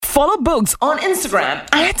Follow Boogs on Instagram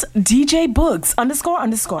at DJ Boogs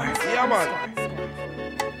 __. Yeah, man.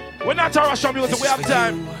 We're not trying to rush on music. We have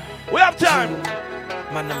time. We have time.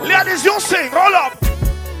 Ladies, you sing. Hold up.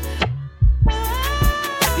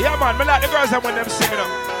 Yeah, man. Me like the girls and when them singing up.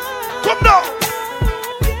 Come now.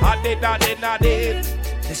 I did.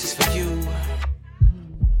 This is for you.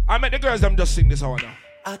 I met the girls them just sing this one now.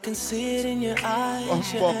 I can see it in your eyes.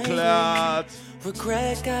 Oh, clad.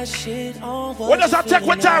 Regret got shit on. What does that take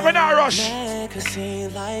with time when I rush?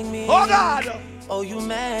 Oh, God. Oh, you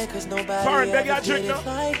mad cause nobody Foreign, ever beg did it it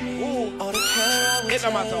like me. All the care I would it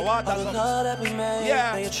no matter what, all the love that we made.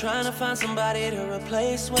 Yeah. Now you're trying to find somebody to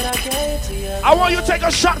replace what I gave to you. I want you to take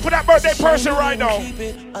a shot for that birthday person right now.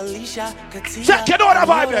 Check, you know that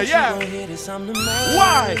vibe there, yeah.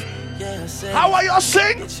 Why? How are you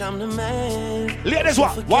sing? Ladies,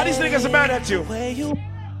 what? Why these niggas mad at you?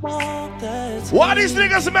 Why these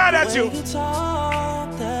niggas mad at you?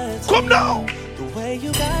 Come now. The way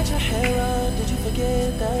you got your hair up, did you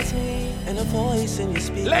forget that's me? And a voice in your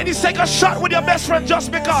speech. Ladies, take a shot with your best friend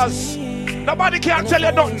just because. Nobody can tell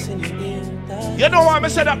you nothing. You know why I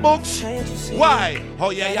said that, Books? Why? Oh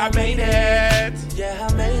yeah, I made it. Yeah,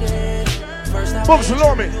 I made it. Books,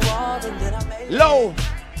 low me. Low.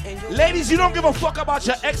 Ladies, you don't give a fuck about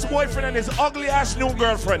your ex-boyfriend and his ugly-ass new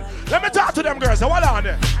girlfriend. Let me talk to them girls. What on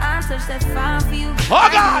there? I searched that fine for you. Oh,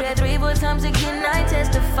 God! I 3 more times again, I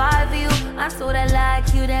testify for you. I told I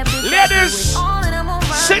like you, that bitch. Ladies,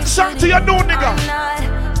 sing song to your new nigga.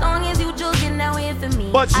 Long as you joking, now in for me.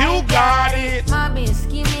 But you got it.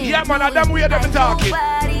 Yeah, man, I them way them talking.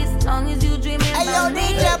 Long as you dreaming about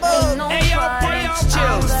me.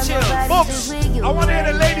 Chill. Books, I want to hear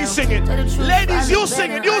the ladies singing. Ladies, you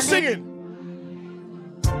singing.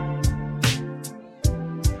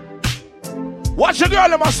 Watch your girl,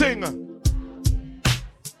 let me sing.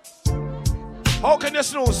 How can you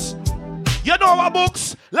snooze? You know what,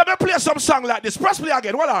 Books? Let me play some song like this. Press play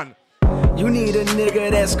again, hold on. You need a nigga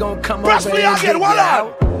that's gonna come Press over play and again, dig hold you on.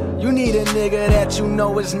 out. You need a nigga that you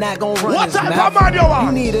know is not gonna run What his type mouth. of man you are?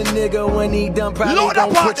 You need a nigga when he done probably Load gon'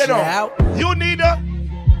 up part put you there out. now. You need a...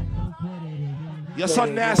 You're so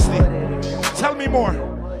nasty. Tell me more.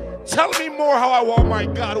 Tell me more how I... Oh my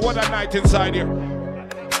God, what a night inside here.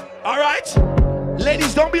 All right?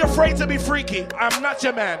 Ladies, don't be afraid to be freaky. I'm not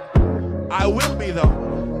your man. I will be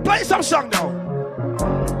though. Play some song now.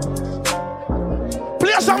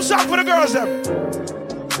 Play some song for the girls then.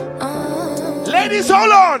 Ladies,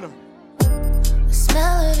 hold on.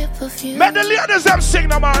 Smell of your perfume. Let the ladies them sing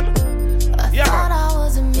now, man. Yeah, Thought I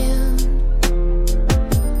was immune.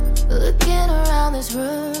 Looking around this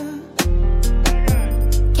room,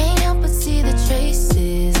 can't help but see the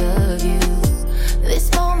traces of you. This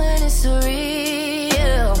moment is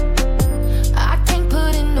surreal. I can't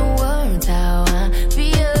put into words how I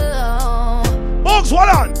feel. Books, hold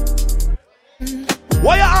on.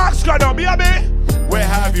 What you ask her now, baby? Where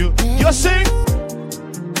have you? You sing?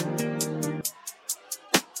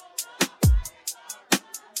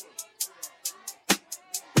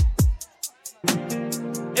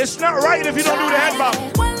 It's not right if you don't do the head bop.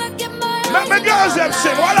 Let me girls them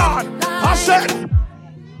sing. Hold on. I said.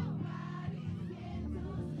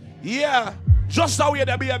 Yeah. Just how you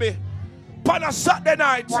there, baby. On a Saturday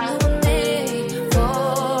night. Why?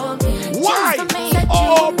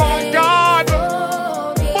 Oh my God.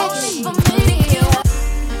 Books.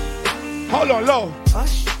 Hold on, low.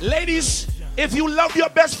 Ladies, if you love your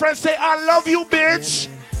best friend, say, I love you, bitch.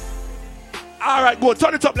 All right, go.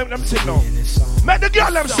 Turn it up. Let me sing now. Make the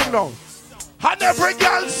girl them sing now. And every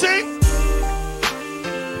girl sing.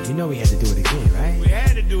 You know we had to do it again, right? We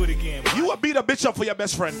had to do it again. You will beat a bitch up for your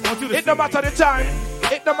best friend. It no matter the time.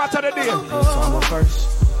 It no matter the day. So I'm up first.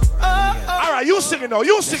 All right, you singing now.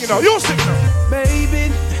 You singing now. Baby,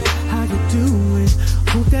 how you doing?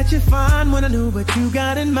 Hope that you're fine when I know what you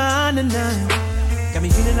got in mind tonight. Got me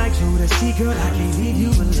feeling like Jodeci, girl, I can't leave you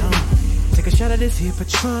alone. Take a shot of this here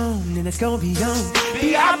Patron, and it's gonna be on.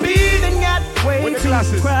 VIP, then got way too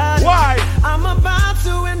crowded. Why? I'm about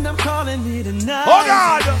to, and I'm calling it a night. Oh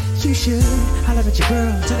God! She should holler at your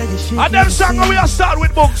girl, tell her you should. And them song we are start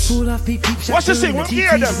with, Books. What's she sing? We'll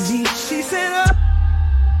hear them. She said,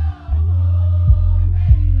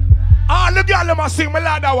 the girl them a sing, me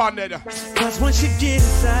like that one there. Cause once you get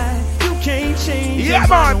inside, you can't change. Yeah,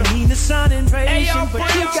 man. I don't mean the sun invasion,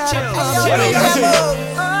 but you gotta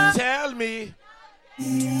tell me.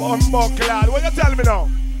 Bumbo clad. What you tell me now?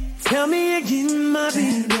 Tell me again, my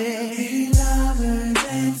baby.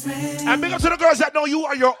 And big up to the girls that know you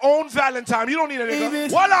are your own Valentine. You don't need a nigga.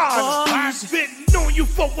 Hold on. I've been knowing you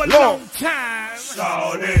for a long time.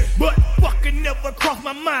 Sorry. But fucking never crossed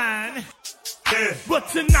my mind. But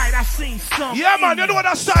tonight I seen something. Yeah, man, you know what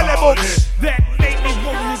that style books. That made me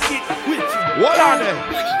want to get with you. What are they?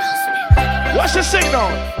 What's your signal?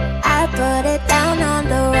 I put it down on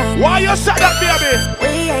the run. Why you say that, baby?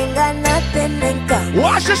 We ain't got nothing in common.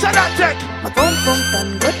 Why you say that, Tech? My boom boom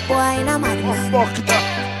done good boy in a man. Fuck that.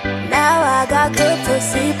 Now I got good to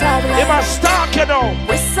see problems. He must stalk, you know.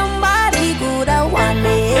 With somebody good I want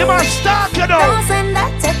me. He must stalk, you know. Don't send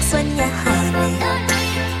that text when you're honey.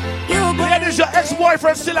 Ladies, your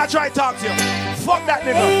ex-boyfriend still I try to talk to you. Fuck that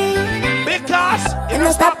nigga. Because you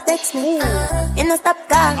no stop text me. You no stop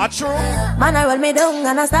call. A true. Man, I roll me down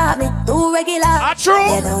and I stop me. Too regular. A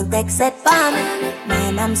true. You don't text it for me.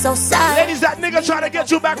 Man, I'm so sorry. Ladies, that nigga trying to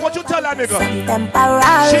get you back. What you tell that nigga? Some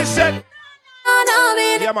temporary. She said.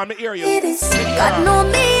 Yeah, man, me hear you. God know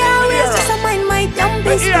me, I always just mind my dumb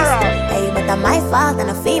business. Hey, but I'm my fault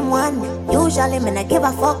and I fame one. Usually, me not give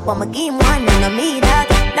a fuck, but my game one. And I mean that.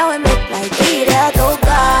 Now I make like that. Oh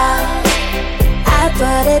God, I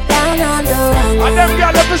put it down on the run. And them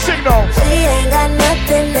girl have the signal. We ain't got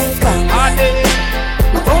nothing in common.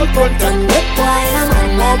 My own put on the wine, I'm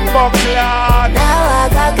on my now I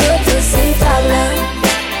got good to see problem.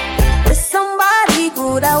 Somebody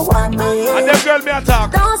good I want me. And them girl me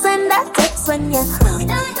attack. Don't send that text when you're hungry.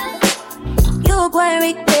 You go and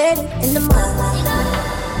regret it in the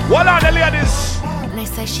morning. What are the ladies? They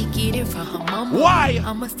say she get it from her mama. Why?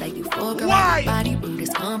 I'ma say you fuck her. Why? Body rude is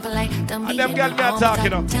unpolite. And them girl me attack, you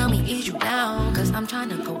know. Tell me is you down? Cause I'm trying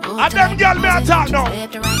to go. And them girl me attack now.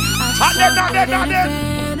 And them.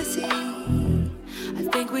 I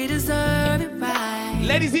think we deserve it right.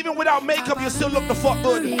 Ladies, even without makeup, you still look the fuck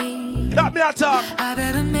good. Let me attack. I've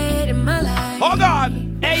ever made in my life. Hold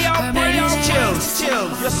on. Hey, yo, Prince, chill.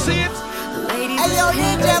 You see it? Hey, yo,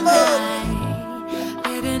 DJ Book.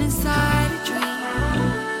 Living inside a dream.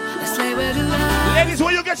 Let's play with the love. Ladies,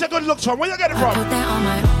 where you get your good looks from? Where you get it from? Put that on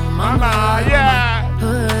my mama,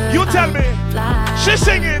 yeah. You tell me. She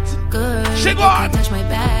sing it. Good. She go on. Touch my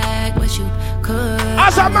back, but you could.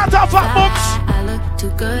 As a matter of fact, books. I look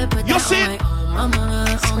too good. Put you that see on it? Mama,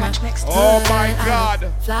 scratch next. Oh my God.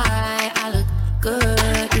 Fly, I look good.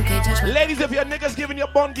 You can't touch me. Ladies, if your niggas giving you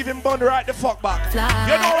bun, give him bun right the fuck back. Fly,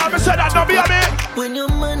 you know what I said that, don't be a me. When your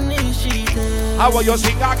money she there. How will you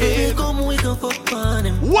sing again? Come we can fuck on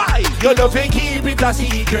him. Why? You love to keep it a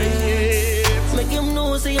secret. Make him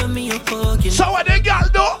know say I'm me a fucking. So what they gal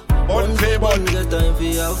do? Bun for bun. Get time for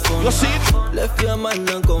your fun. You see it? Left your man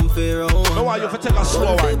and come for your own. No why you for take a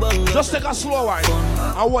slow wine. Just take a slow wine.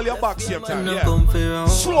 And hold your back same time, yeah.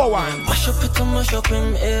 Slow wine. Mash up it and mash up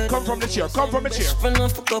him head. Come from the chair, come from the chair. Friend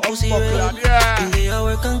of fuck up pussy red. Yeah. In the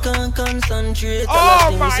hour can concentrate.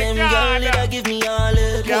 Oh my God. Girl, give me all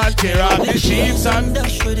it. Girl, tear out the sheets and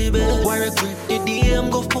dash for the bed. Why regret the DM,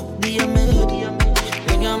 go fuck the maid.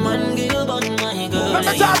 When your man give up on my girl. Let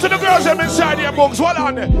me talk to the girls them inside your books. Hold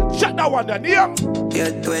on there. Shut that one then, yeah.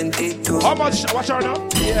 You're 22. How much? Watch her now.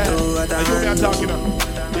 Yeah. You me are talking now.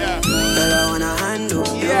 Yeah. Girl, I wanna handle.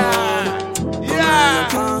 Yeah.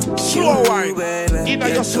 Slow wine. Inna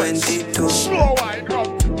your sweats. Slow wine, bro.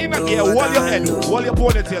 Inna gear. Hold your head. Hold your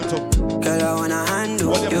ponytail too. Girl, I wanna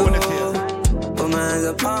handle. Hold your ponytail. Put my hands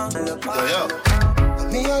upon.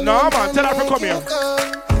 No man, tell her to come here.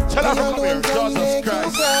 Tell her to come here. Jesus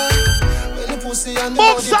Christ.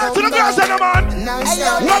 Boom start to the girls and the man.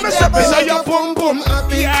 Let me step inside your boom boom.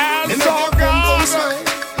 Yeah, so good.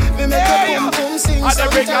 Hey, and the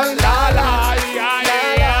big la la, yeah.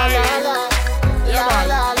 Yeah,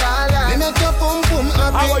 man.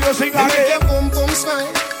 How are you sing again?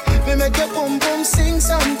 We make your boom boom sing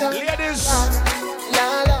sometimes. Ladies,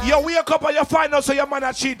 you wake up and you find out so your man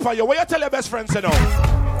a cheat for you. What you tell your best friends you know?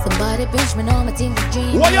 Somebody pinch me on my team to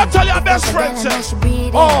dream. What you tell your best friends?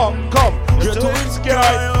 Oh, come. You're too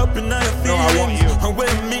scared. No, I want you. And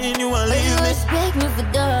when me and you are leaving. You respect me for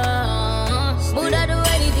dumb. Would I do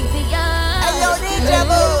anything for you? Hello, DJ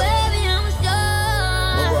Boo. Baby, I'm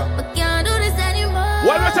sure. But can't do this anymore.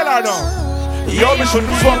 What do you tell her now? Yo, me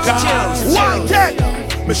shouldn't fuck her. One thing.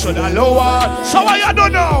 Me should have lower. So what you do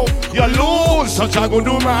now? You lose such a good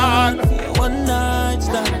man. One night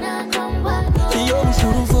stand. Yo, me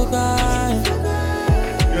shouldn't fuck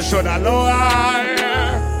her. You should have lower.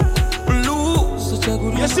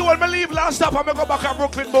 You see when me leave last stop and me go back at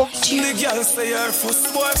Brooklyn Books. The girl say her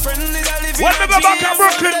first boyfriend is a living. When me go back at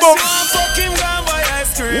Brooklyn Books.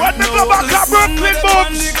 When me go back at Brooklyn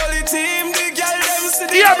Books.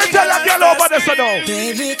 Yeah, me tell a girl over there so now.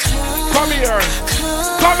 Come here.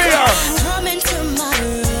 Come here.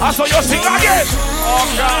 I saw you sing again. Oh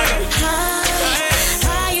God.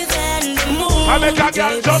 I make a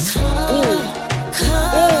girl just ooh.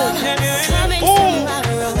 Ooh.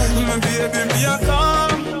 my baby, me a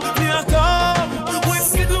come.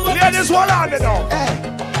 Ladies, what on it now?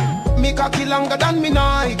 Me cocky longer than me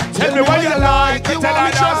night. Tell me what you like. You want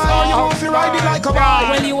me just how you want to ride it like a bike.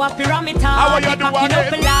 Well, you have to ram it How are hard. you doing Cocky up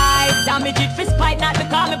again? for life. Damage it for spite, not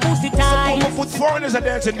because me pussy tight. Put foreigners a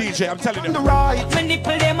dancing DJ, I'm telling On the you. right. My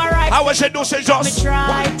nipple them a right. How was she do she Me just? try.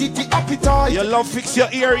 Why did the appetite? You love fix your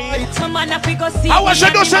earring. My man a figure see. How was she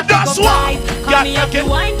do she just what? Call me up to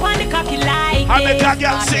wine pon the cocky like How make this. a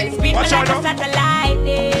girl sing? Spin me Watch out like a now. satellite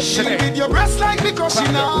this. She with your breast like me cause she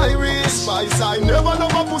Irish. Spice, I never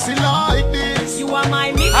love a pussy like this. You are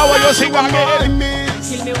my mix. How are you sing My again?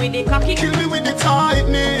 miss. Kill me with the cocky. Kill me with the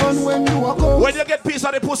tightness. And when you are cold, When you get piece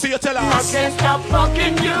of the pussy, you tell I us. can't stop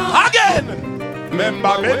fucking you. Again! Remember,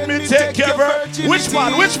 let me take your virginity. Which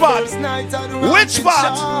part? Which part? Which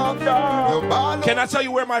part? Can I tell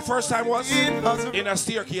you where my first time was? In a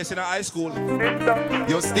staircase in a high school.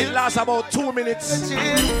 You It still lasts about 2 minutes. and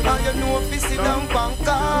you know if you sit down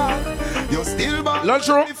Bangkok. You still back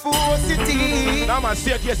Lunchroom? before city. Now my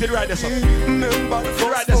staircase did right this up. Remember the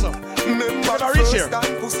Right first this fuck. up. Remember Can I the reach first here?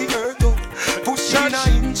 time pussy hurt up. Push in Church. a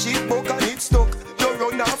inch, it broke and it stuck. You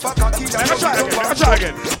run off a cocky Let me try again. Let me try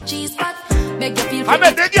again. Cheese pot. Make you feel I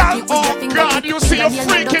met the girl. free. Oh God, you see a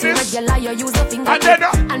freakiness. And then,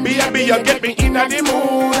 baby, you get me in the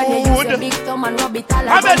mood.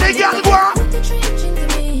 I met the girl. Go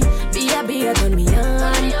on.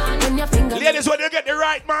 Ladies, when you get the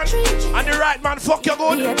right man, and the right man fuck you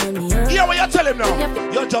good. Hear what you tell him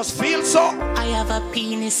now. You just feel so. I have a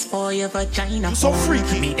penis for your vagina. You so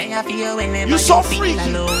freaky. Me there for you whenever You so feel freaky.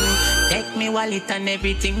 alone. Take me wallet and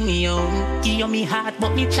everything me own. Give you me heart,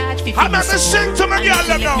 but me charge 50. I make me sing to my girl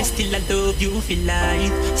them now. Me still I love you for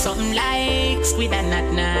life. Something like squid and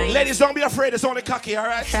not nice. Ladies, don't be afraid. It's only cocky, all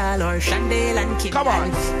right? Shall or Chandel and Kid. Come on.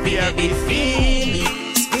 Baby, feel it.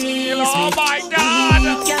 Oh my God.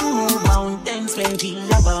 We can move mountains when we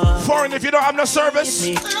love. Foreign, if you don't have no service,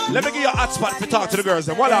 let me give you a hot spot to talk to the girls.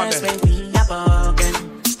 Then what on there? When we love.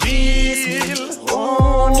 Feel.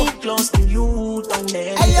 Hold me close to you. Don't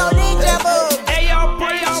let Hey, me yo, go. DJ Boo. Hey, yo,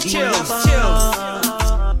 bring out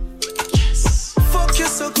Fuck you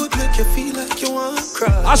so good, make you feel like you want to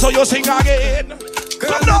cry. I saw you sing again. Girl,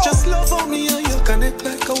 Come you now. just love on me and you connect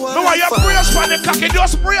like a wild No, why you brace for the cocky?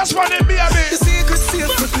 Just brace for the You baby. see, you could see it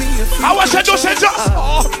with me. You feel I want you like to say just.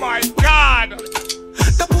 Oh my God.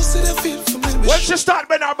 the pussy that feel for me. When she start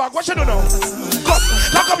bend her back, what you do now? Come,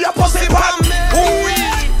 cock up your pussy pan.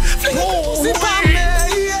 Pussy for me,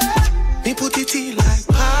 yeah. Me put it in like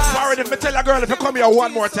pie. Sorry, if me tell a girl if you come here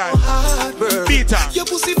one more time, Hard beat her. your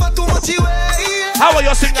pussy for too much away. How are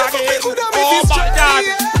you sing again? Oh my God.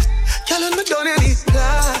 Girl, and me done any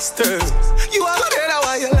plaster. You are good at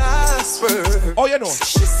why you last for. Oh, you know.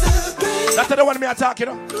 She said, babe, That's the one me attack, you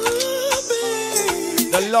know.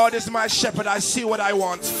 babe. The Lord is my shepherd. I see what I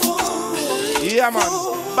want. Yeah,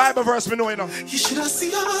 man. Bible verse me know, you know. You should have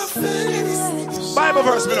seen my face. Bible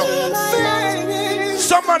verse me know.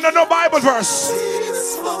 Some man don't know Bible verse.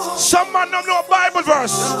 Some man don't know Bible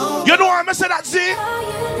verse. You know what I say that, see?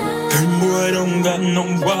 Them boy don't got no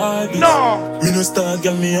body. No. Me no star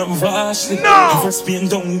girl, me have Vash. No. First being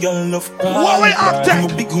down girl love party. What we have I'm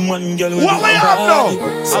take? a big woman girl. What we have now?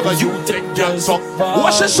 How about you take girl suck?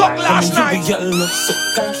 What she suck last night? Girl love so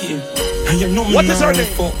cocky. And you know me What is her now,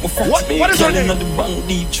 name? What is her name? Girl inna the bank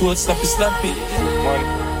deep throat slappy.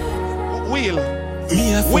 Wheel.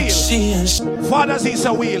 Me a Wheel. fuck she and she. Fathers, he's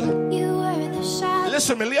a wheel.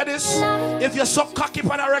 Listen me, ladies. If you suck cocky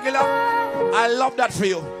on a regular, I love that for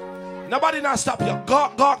you. Nobody not stop you.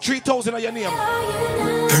 Gawk 3,000 on your name.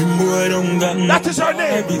 Them boy don't got no That is her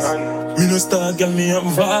name. Me no star girl, me have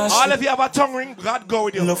Vash. All of you have a tongue ring, God go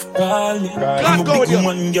with you. Love party. God I'm a go with big you.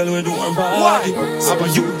 woman girl we do her Why? body. How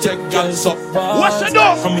about you take girl suck? What you do?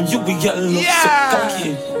 I mean you be girl love Yeah. so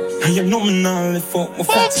cocky. And you know me now live for my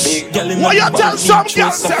facts. What you tell some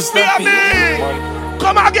girls, say me?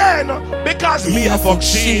 Come again. Because me a fuck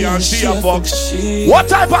she and she a fuck. What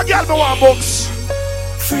type of girl me want books?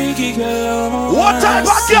 Freaky girl. What type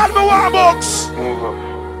of girl me want books?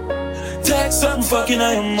 Take some fucking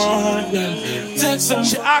I am on. Take some.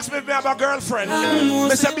 She asked me if I have a girlfriend. I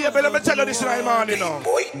said, baby, let me tell you this in the morning now.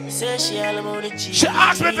 Say she all about the G. She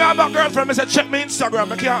asked me if I have a girlfriend. I said, check me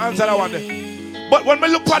Instagram. I can't answer that one day. But when me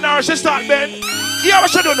look on her, she start bend. Yeah,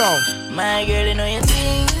 what she do now? My girl, you know you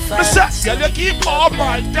think I said, girl, you keep, oh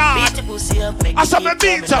my God. Beat the pussy up, make I saw me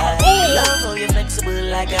beat her. Oh. Love how you flexible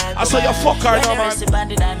like I saw you fuck her, no man.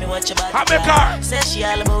 I make her. Say she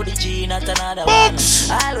all about the G, not another Books.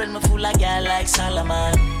 one. All when me fool like girl like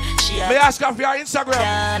Solomon. She May I ask her for your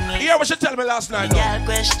Instagram? Hear what she tell me last night. girl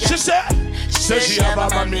question. She said, Say she have a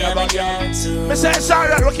man, me have a girl. Me say it's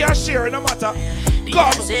alright, we can't share, no matter.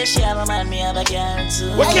 Come. Say she have a man, me have a girl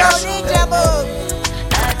too. We can't.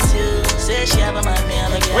 Say she have a man, me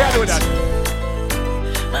have a girl. Where you do that?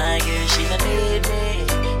 My girl, she don't need me.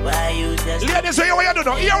 Why you just? Ladies, here what you do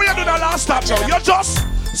now? Here what you do now? Last stop now. You just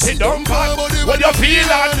sit down, man. When you feel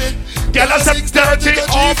it. Girl, I said dirty.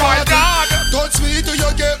 Oh my God. Touch me till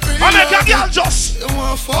you get real. I make a girl just.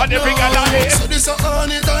 On every girl I hate. So this a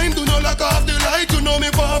honey time. Do not lock off the light. You know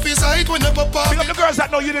me pop his sight when you pop. Pick up the girls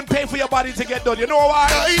that know you didn't pay for your body to get done. You know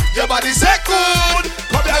why? Your body say good.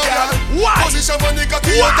 Come here, girl. Why? Position when you got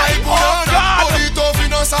your type banana. Body tough,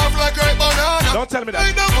 you know soft like ripe banana. Don't tell me that.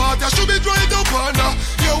 Like the water should be dried up under.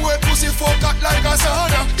 Your wet pussy fuck out like a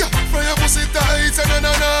sauna. Yeah, from your pussy tight and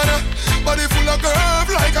na. Body full of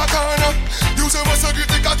curve like a corner. You say what's a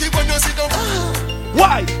great cocky when you sit down.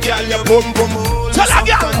 Why? Girl, your boom boom. Tell a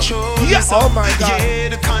girl. Yes. Oh my God. Yeah,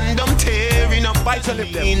 the condom tearing up. Bite your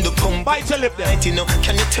lip them. Bite your lip them.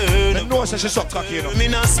 Can you turn up? Me know she suck cocky, you know. Me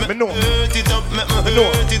know. Hurt it up, make me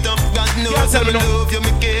hurt it up. God knows I love you,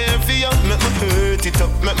 me care for you. Make me hurt it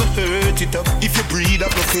up, make me hurt it up. If you breathe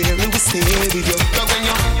up, no fear, me will stay with you. But when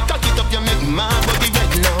you cock it up, you make my body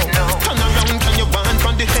red now. Turn around, can you burn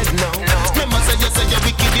from the head now? Remember say you're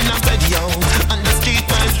wicked in a bed, yo. And the street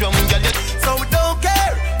vibes wrong, girl. So we don't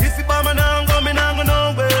care if you bomb and I'm going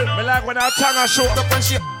nowhere. Me like when our tongue is showing up and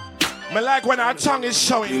she. Me like when our tongue is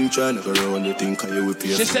showing.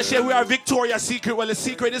 She said she wear Victoria's Secret. Well, the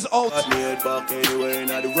secret is out. So we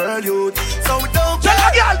don't tell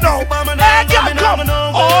a girl no. Hey, girl, come.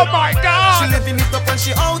 Oh my God. She living it up and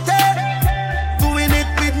she out there, doing it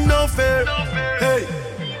with no fear. Hey.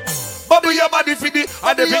 Bubble your body for the,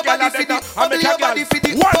 and the big girl and the, I make a girl. 1,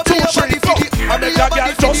 2, 3, go. I make a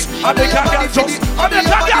girl just, I make a girl just, I make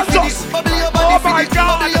a girl just. Oh my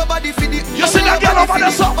God. You see that girl over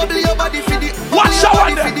there, so? Watch out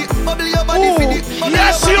on them. Ooh,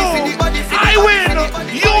 yes you. I win.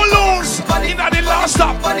 You lose. In the last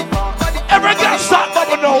stop. Every girl start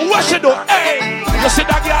bubble now. What she do? Hey, you see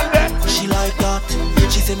that girl there? She like that.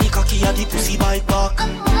 She say me cocky and the pussy bite back.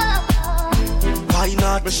 Why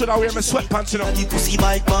not? Me should I wear my sweatpants, you know? The pussy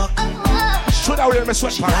bite back. Should I wear my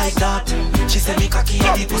sweatpants? Like that. She say me cocky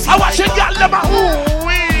and the pussy I watch it, girl, them. Ooh,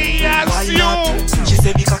 yes you. She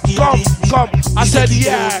say me cocky. Come. I said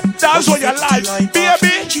yeah. That's what you like,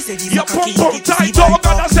 baby. Your pump tight, dog.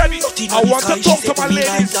 And I said I want to talk to my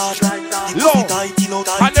ladies. Low.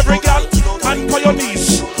 And every girl, and for your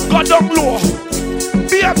knees. Go down low.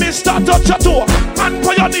 Baby, start touch your toe. And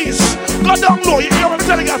for your knees. Go down low. You hear what I'm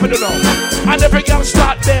telling you to do now? And every girl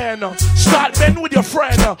start then. Start then with your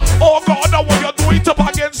friend. Oh God, now what you do it up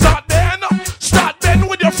again. Start then. Start then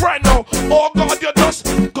with your friend now. Oh God, you just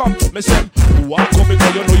come. Me say, walk up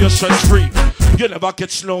because you know you're stress free. You never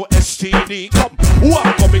catch no STD. Come,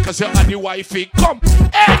 walk up because you're on the wifey. Come,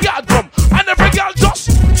 hey girl, come. And every girl just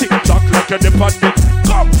tick tock like a dip on me.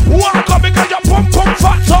 Come, walk up because your pump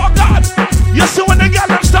fat. Oh God, you see when the girl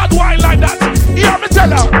them start whine like that. Hear me tell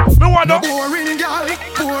her, me wanna boring girl.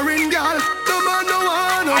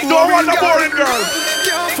 I don't want a boring girl.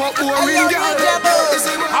 Boring girl.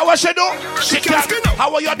 How was she do? She can't. How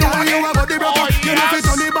are you doing? Oh yes.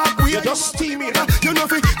 You're just steaming. You know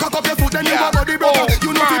fi cock up your foot and you a body broker.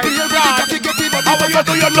 You know fi be a pretty get it body. How are you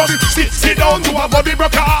do? You just sit down to a body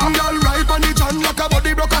broker. Girl right on the chan like a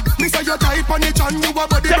body broker. Me say you tight on the chan, you a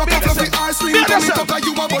body broker. Fluffy ass slim, come tucker,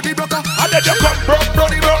 you a body broker. And then you come broke.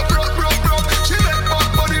 She make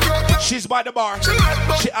body broker. She's by the bar.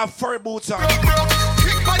 She have furry boots on.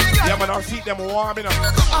 Yeah, man, her feet them warm enough.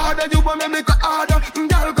 Harder, you want me go harder.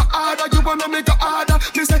 Girl, go harder, you want me go harder.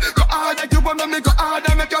 Me say go harder, you want me go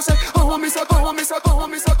harder. Make you say, oh, me say, oh, me say, oh,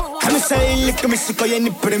 me say, oh. I'm saying, lick me sick, I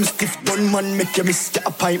any prim stiff gun man, make you miss the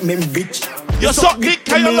appointment, bitch. You suck dick,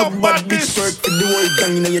 can you love bad bitch? Work for the whole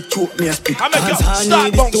gang, you know you choke me a spit. I make you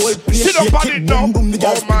start bounce. Sit up on it now.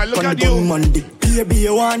 Oh my, look at you. Baby,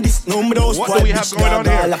 you want this? No, me don't what do we have going on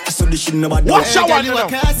here? Watch out on you now.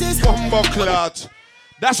 Bumbo clot.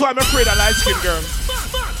 That's why I'm afraid of light-skinned girls.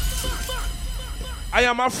 I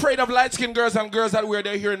am afraid of light-skinned girls and girls that wear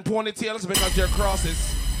their hair in ponytails because they're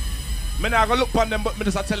crosses. I'm not going to look on them, but I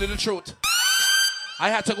just tell you the truth. I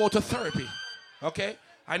had to go to therapy, okay?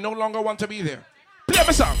 I no longer want to be there. Play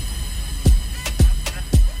my song.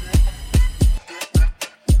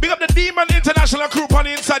 Big up the Demon International crew on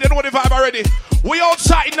the inside. You know the vibe already. We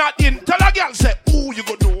outside, not in. Tell a girl, say, ooh, you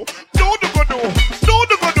go do. Do the go do. Do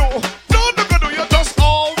the go do. Do the go do. You just,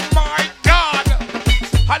 oh my God.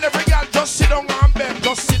 And every girl just sit down on bed.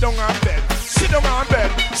 Just sit down on bed. Sit down on bed.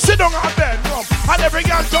 Sit down on bed. Come. And every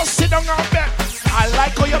girl just sit down on bed. I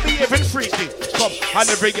like how you're behaving freaky. Come. And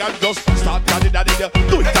every girl just start daddy.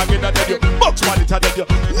 Do it again and then you box money to then you.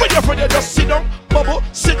 When you're friend, you just sit down, bubble,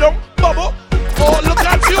 sit down, bubble. Oh, look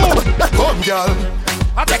at you. Come, girl.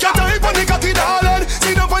 I take your time on the cocky, darling.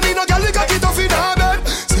 Sit down on the no girl, the cocky tough in her bed.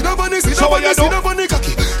 Sit down on the, sit down on the, sit down on the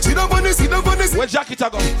cocky. Sit down on the, sit down on the. Where jacket I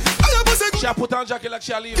go? She a put on jacket like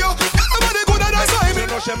she a leave. Yo, everybody good at that time. You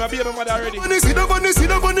know she my baby mother already. Sit down on the, sit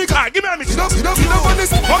down on the cocky. Give me a mix. Sit down on the.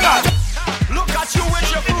 Hold on. Look at you with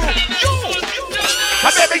your crew. You. My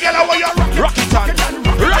baby girl, I want you rock it on,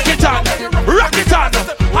 rock it on, rock it on.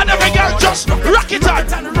 And every girl just rock it on,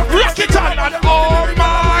 rock it on. And oh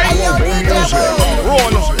my, roll,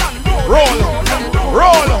 roll, roll,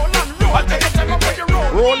 roll it,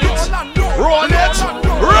 roll it,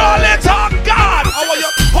 roll it. Oh God,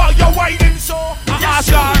 oh you're whining so. Yes,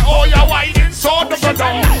 God, oh you're whining so.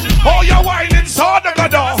 Oh you're whining so.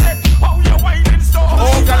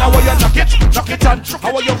 Oh girl, how are you knock it on,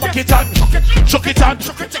 how are you fuck it on, chuck it on,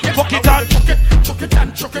 fuck it on,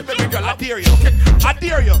 baby girl, I dare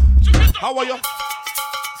you, how are you?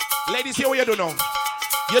 Ladies, here what you do now,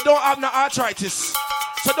 you don't have no arthritis,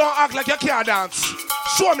 so don't act like you can't dance,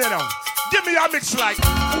 show me now, give me a mix like,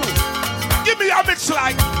 give me a mix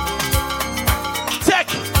like, take,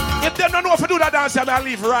 if they don't know if you do that dance, I'm gonna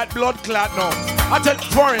leave right blood clot now, I tell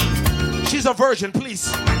foreign, she's a virgin,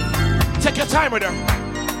 please. Take your time with her.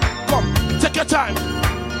 Come, take your time.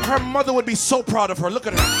 Her mother would be so proud of her. Look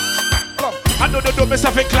at her. Come, I do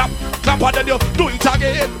Mr. Fake clap. Clap and then you do it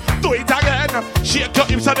again. Do it again. Shake your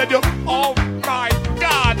hips and then you. Oh my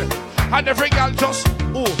God. And every girl just.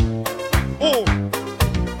 Oh.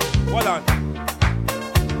 Hold on.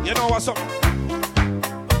 You know what's up?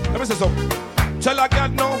 Let me say something. Tell a girl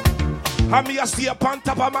no. And me a stay up on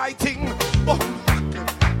top of my thing. Oh,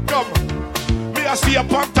 come. I see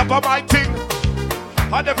up on top of my thing.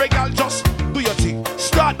 And every girl just do your thing.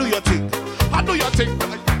 Start do your thing. I do your thing.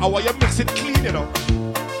 I want you mix it clean, you know.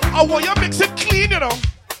 I want you mix it clean, you know.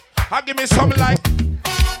 And give me some like.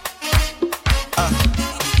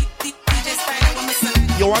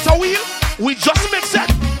 You want a wheel? We just mix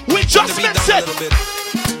it. We just mix it.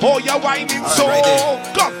 Oh, you're whining so.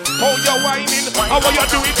 Come. Oh, you're whining. How will you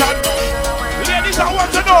do it? And ladies, I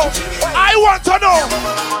want to know. I want to know.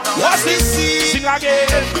 What's this? Sing again.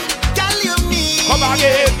 Come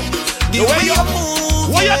again. The way you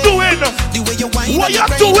move. What you doing? The way you whine. What you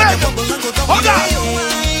doing? Hold on.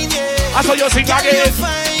 I saw you sing again.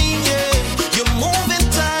 You're moving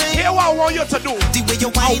time. Here what I want you to do.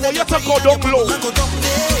 I want you to go down low.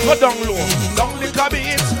 Go down low. Down little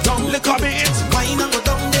bit. Down little bit.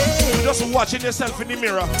 You're just watching yourself in the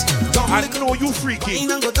mirror. I know you freaky.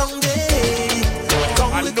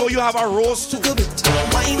 I know you have a rose too.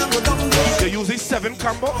 You use this 7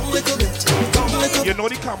 combo. You know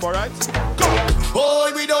the combo, right? Go.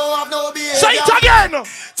 Boy, we don't have no behavior. Say it again.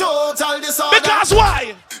 Total disorder. Because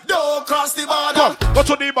why? Don't cross the border. Go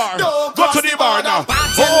to the bar. Don't go to the bar now.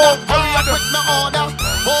 Quick no order.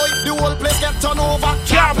 Boy, the whole place get turned over.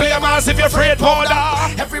 Can't play a mass if you're afraid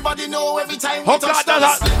powder. Everybody know every time we touch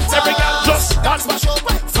that. Every girl just dance.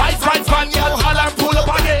 Fight, girl, holler and pull up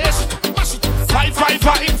on it. Fight.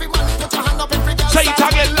 Say it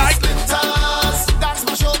again like.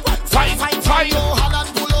 Fight.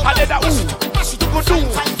 I did that. Go do.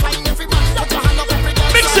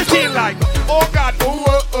 Mix it in like. Oh God.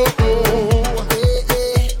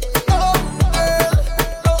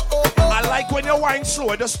 I like when you whine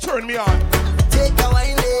slow. Just turn me on.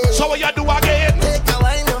 So what you do again?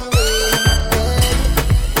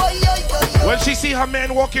 When she see her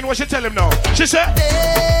man walking, what she tell him now? She said,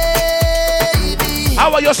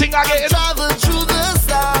 how are you sing again? Travel through the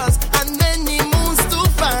stars and many moons to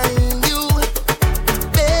find you.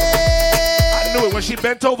 I knew it. When she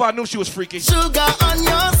bent over, I knew she was freaky. Sugar on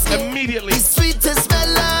your skin. Immediately. The sweetest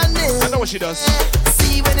melanin. I know what she does.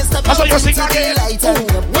 See when you step that's out what you into sing again. the light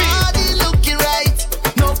and your body looking right.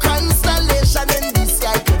 No constellation in the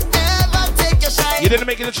sky could ever take your shine. You didn't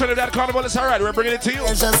make it to Trinidad Carnival. It's all right. We're bringing it to you.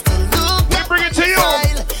 Just to look we bring it to you.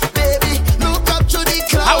 Smile, baby, look up to the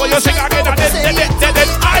clouds. How will you sing again? Then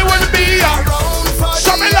I will be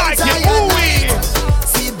something like you. Ooh-wee.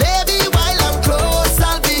 See, baby, while I'm close,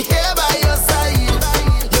 I'll be here by your side.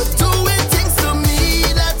 You're doing things to me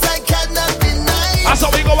that I cannot deny. That's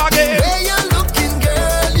how we go again. The way you're looking,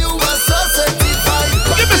 girl, you are so certified.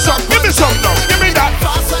 Give me some now. Give me that.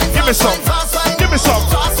 Give me some. Give me some.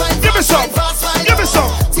 Give me some. Give me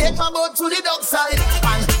some. Take my boat to the dock side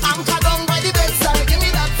and anchor down by the bedside. Give me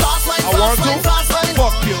that fast wine. I want to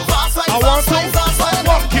fuck you. I want to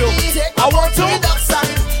fuck you. I want to.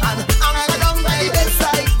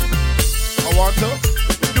 I want to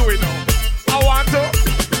do it now. I want to.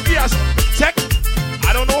 Yes. Check.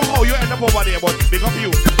 over there, but big up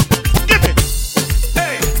you. Give it.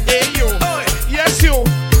 Hey you. Yes you.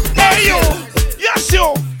 Hey you. Yes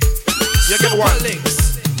you. You get one.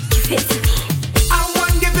 I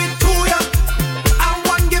want give it to ya. I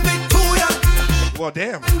want give it to ya. Well,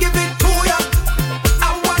 damn. Give it to ya.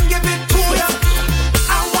 I want give it to ya.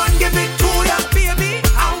 I want give it to ya, baby.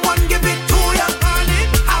 I want give it to ya, honey.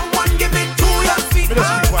 I want give it to ya, sweet. I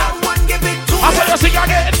want give it to ya. I said you sing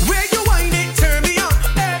again. Where you whine it, turn me on.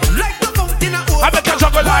 Like the fountain of old. I make a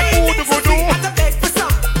juggle like who do go do.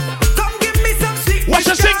 Come give me some sweet. What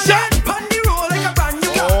you sing, sir?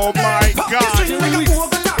 Oh my God.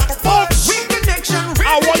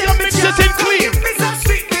 I want you mix it in clean.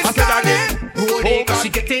 I said again. She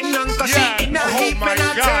getting on cause she in a heap my and I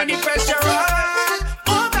God. turn the pressure on.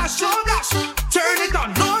 Oh gosh, turn it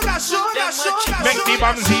on. Oh gosh, Make the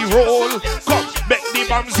bamsy roll. Come, make the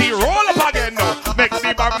bamsy roll up again now. Make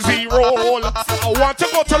the bamsy roll. I want to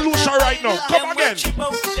go to Lucia right now. Come again.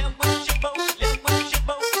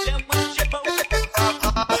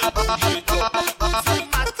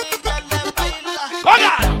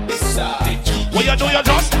 What you do you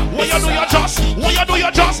just? What you do you just? What you do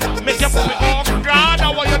you just? Make your body, oh God,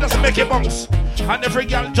 now what you just make it bounce. And every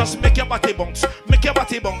girl just make your body bounce. Make your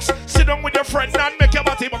body bounce. Sit down with your friend and make your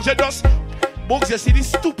body bounce. You just, Bugs, you see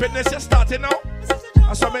this stupidness you're starting now?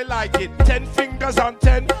 That's why I like it. 10 fingers and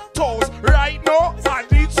 10 toes. Right now, I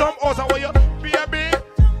need some others. How are you, baby?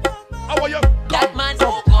 How are you? That man,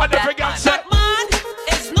 oh God, and every girl that man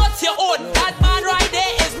is not your own. That man right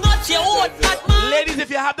there is not your own. That man. Ladies, if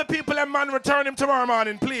you have the people and man, return him tomorrow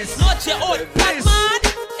morning, please. Not your own. Please. That man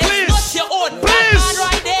is not your own. Please. That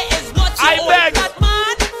man right there is not your own. Beg. That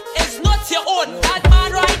man is not your own. That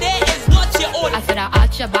man right there is not your own. I said I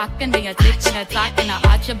arch your back and then you tick and attack and I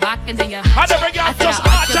arch your back and then you. I never got just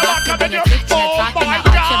arch your back and then you. Oh my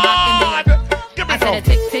God! Give me some.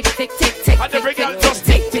 Tick tick tick tick tick. I never got just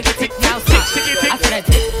tick tick tick now stop. I said I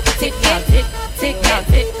tick tick now tick tick now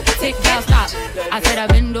tick tick now stop. I said I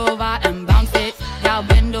bend over and bounce it. Y'all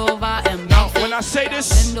bend over and bounce it. When I say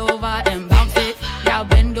this, bend over and bounce it. Y'all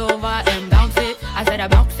bend over and bounce it. I said I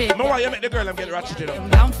bounce it. No why you make the girl and get ratchet, you know.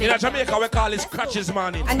 In Jamaica we call it crutches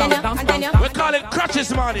morning. And then we call it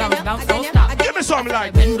crutches morning. Bounce, don't stop. Give me some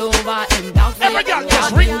like. Bend over and bounce it. Every girl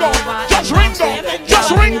just ring down, just ring down,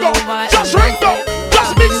 just ring down, just ring down,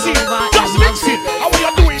 just mix it, just mix it. How are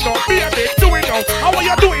you doing now, baby? Doing now. How are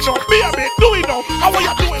you doing now, baby? Doing now. How are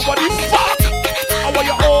you doing? What the fuck? How are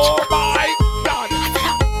you? Oh my God.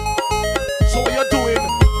 So what you doing?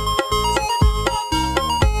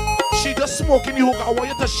 She just smoking the hookah. I want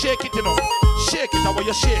you to shake it, you know. Shake it. How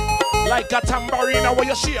you shake? Like a tambourine. How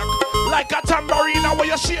you shake? Like a tambourine. How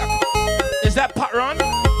you shake? Is that pot run?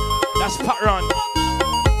 That's pot run.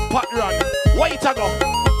 Pot run. Where it a go?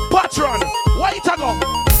 Pot run. Where it a go?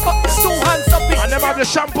 Two hands up in. And them have the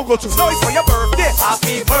shampoo go to. So it's for your birthday.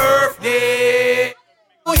 Happy birthday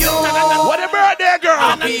to you. What a birthday, girl.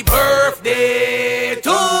 Happy birthday to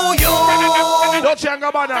you. Don't you hang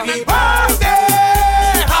about now. Happy birthday.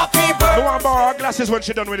 Happy birthday. No one borrow her glasses when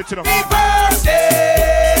she done with it, you know. Happy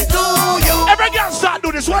birthday to you. Every girl start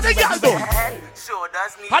do this. What the girl do?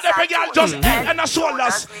 And every girl just head and her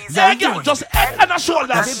shoulders. Every girl just head and her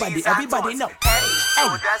shoulders. Everybody know.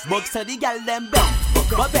 Hey, Bugs to the girl them bend.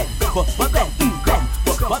 But bend.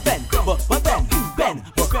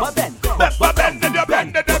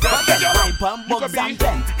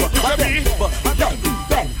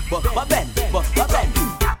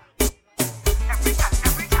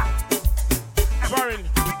 Baron,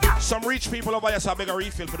 some rich people over here so I beg a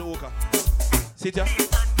refill for the hookah. Sit here.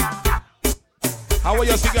 How are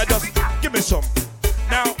you, singer? Just give me some.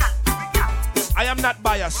 Now, I am not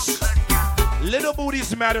biased. Little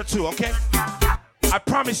booties matter too, okay? I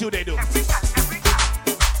promise you they do.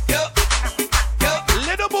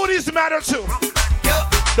 Little booties matter too.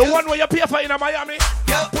 The one where you pay for in Miami,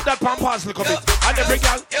 put that pampas look a bit. And every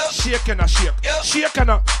girl, shake and a shake. Shake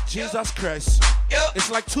and a, Jesus Christ. It's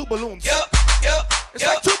like two balloons. It's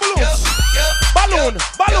like two balloons. Balloon,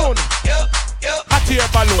 balloon. Hot air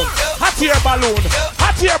balloon. Hot air balloon.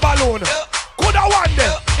 Hot air balloon. Coulda one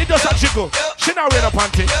there. It doesn't jiggle. She not wear no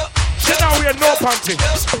panty. She not wear no panty.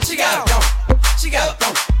 She got down. She got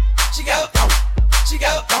down. She got down. She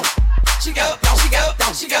got down. She got down. She got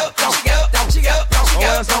down. She got down. She got down. She got down. She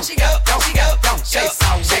got down. She got down. She got down. Shake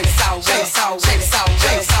sound. Shake sound. Shake sound. Shake sound.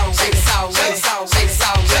 Shake sound. Shake sound. Shake sound. Shake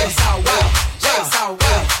sound. Shake sound. Shake sound.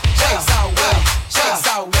 Shake sound. Shake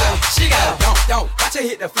sound. She got down. Watch her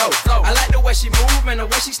hit the flow. I like the way she move and the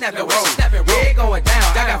way she snap it. Red going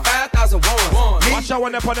down. I got 5,000 ones. Watch her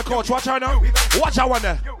one there on the couch. Watch her now. Watch her one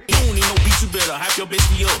there. You don't need no beat, you better hype your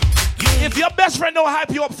bestie up. If your best friend don't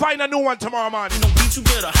hype you up, find a new one tomorrow morning.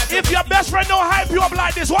 If your best friend don't hype you up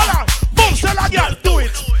like this, voila, boom, tell a girl, do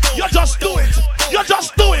it. You just do it. You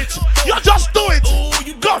just do it. You just do it.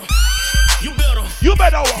 Go. You better walk. You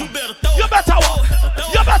better walk. You better walk.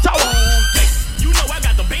 You better walk. You know I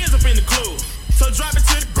got the bands up in the club. So drop it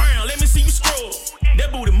to the ground, let me see you scroll.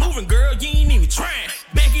 That booty moving, girl, you ain't even trying.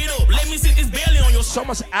 Back it up, let me sit this belly on your. So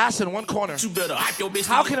much ass in one corner. You better hype your bestie.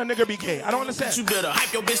 How can a nigga be gay? I don't understand. You better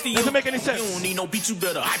hype your bestie. Doesn't make any sense. You don't need no beat, you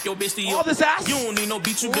better hype your bestie. All this ass? You don't need no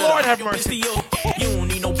beat, you better Lord hype have your mercy. bestie. You don't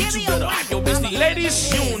need no beat, you better hype your bestie.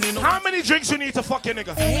 Ladies, how many drinks you need to fuck your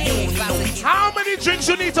nigga? How many drinks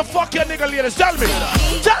you need to fuck your nigga, ladies? Tell me.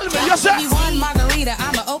 Tell me, you say. One margarita,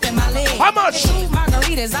 I'ma open my leg. How much? 2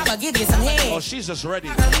 margaritas, I'ma give you some head. Oh, she's just ready.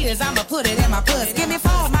 Margaritas, I'ma put it in my puss. Give me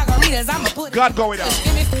 4 margaritas, I'ma put God going out.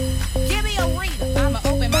 Give me a Rita, I'ma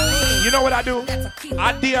open my leg. You know what I do?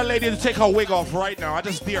 I dare a lady to take her wig off right now. I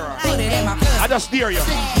just dare her. Put it in my puss. I just dare you.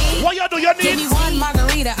 What you do? You need? Give me 1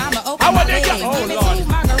 margarita, I'ma open my leg. Oh, give me Lord. 2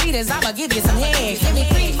 margaritas, I'ma give you some head. Give me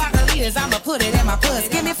 3 margaritas, I'ma put it in my puss.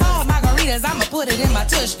 Give me 4 margaritas, I'ma put it in my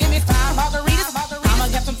tush. Give me 5 margaritas, I'ma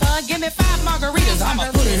get some fun. Give me 5 margaritas,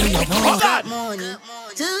 I'ma put it in your puss. Good morning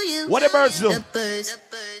to you. What the birds do? The birds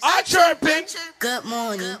are chirping. Good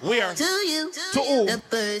morning. Where? To you. To who? The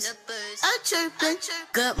birds are chirping.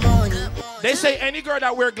 Good morning. They say any girl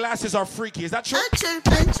that wear glasses are freaky. Is that true?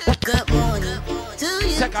 Chirping. Good morning to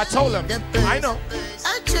you. Check, I told him. I know.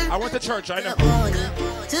 I went to church. I know.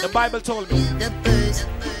 The Bible told me.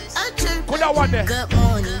 Put that one there.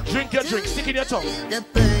 Drink your drink. Stick in your tongue.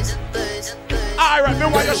 Alright, me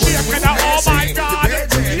want you shaking now. Oh my God.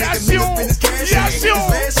 Yes, you. Yes, you.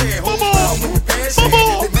 Boo-boo.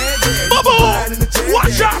 Boo-boo. Boo-boo.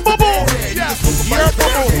 Watch out, boo-boo. Yes. You're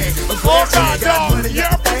boo-boo. Oh God, dog. You're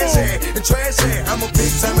boo-boo. I'm a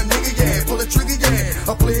big time a nigga, yeah. Pull a trigger, yeah.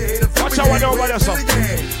 I play it. Watch out, what over there, son.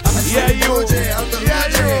 Yeah, you. Yeah,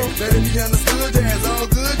 you. Let it be understood, yeah. It's all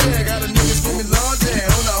good, yeah. Got a nigga screaming Lord, yeah.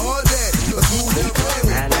 On the hard, yeah.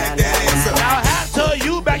 Now after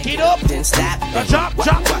you back it up, then stop. Drop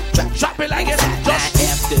it like it. Just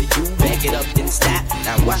after you back it up, then stop.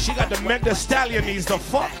 Now what? She got the Meg the Stallion needs the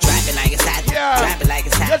fuck. Drop it like it's hot. Yeah. Drop it like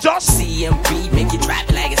it's hot. You just CMB make you drop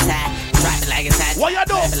it like it's hot. Drop it like it's hot. What you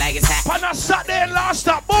do? Drop it like it's hot. Pan a Saturday and last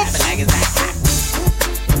stop, boom. Drop it like it's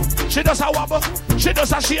hot. She does a wobble. She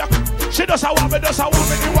does a shake. She does a wobble. Does a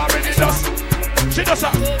wobble. You already does. She does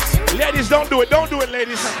a. Ladies, don't do it. Don't do it,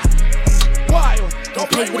 ladies. Why? Don't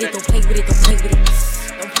play with it. Don't play with it. Don't play with it.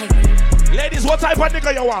 Don't play with it. Ladies, what type of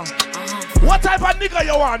nigga you want? What type of nigga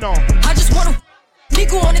you want now? I just want a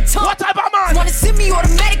nigga on the top. What type of man? Wanna send me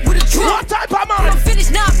automatic with a drum. What type of man? I'm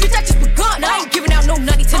finished now, bitch. I just begun. I ain't giving out no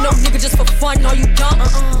nutty to no nigga just for fun. Are you dumb?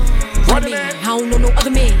 What man? I don't know no other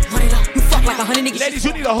man. You fuck like 100 niggas. Ladies,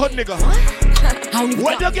 you need a hood nigga. I don't even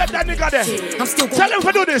Where you get that nigga there? I'm still Tell him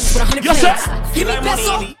to do this. You say? say? Give me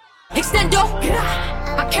peso. Extendo.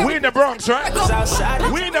 We in the Bronx, right?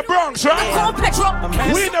 We in the Bronx, right?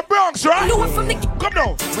 We in the Bronx, right? Come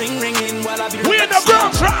now. We in the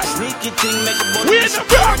Bronx, right? We in the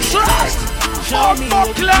Bronx, right?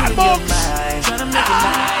 Fuck glad bugs.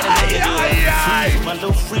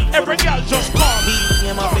 Every girl just call me.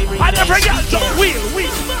 And every girl just wheel.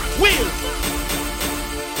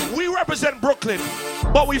 We represent Brooklyn,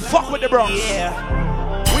 but we fuck with the Bronx.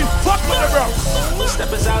 We fuck with the Bronx.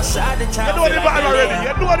 Steppers outside the town. You know the vibe already.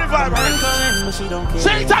 You know the vibe already.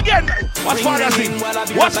 Say it again. What's father's here?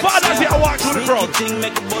 What's father's here? I walk to the crowd.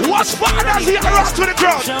 What's father's here? I rock to the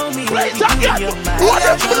crowd. Play it again. What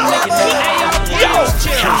the fuck?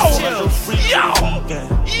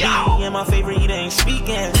 Yo. And my favorite, he ain't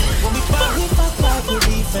speaking. When we fuck like we're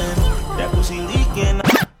beefing. That pussy leaking.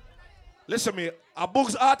 Listen me. A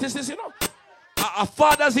book's artist is, you know. A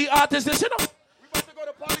father's the artist is, you know.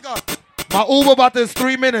 Polygon. My Uber about this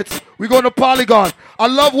 3 minutes. We going to Polygon. I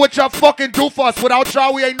love what y'all fucking do for us. Without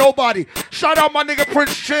y'all, we ain't nobody. Shout out my nigga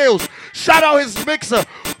Prince Chills. Shout out his mixer.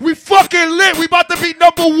 We fucking lit. We about to be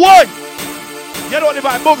number 1. You know the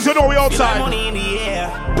vibe, Bugs. You know we outside.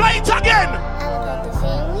 Play it again.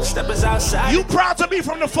 Steppers outside. You proud to be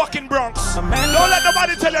from the fucking Bronx. Don't let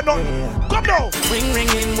nobody tell you nothing. Come now.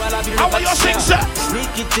 How are you sing, sir?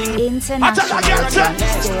 I tell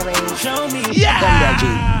you, Show me.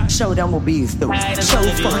 Yeah. Show them what we through. Show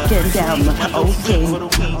fucking them. Okay.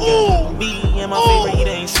 Ooh. Me and my favorite,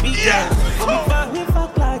 he ain't speaking. We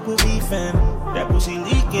fuck like we're beefing. That pussy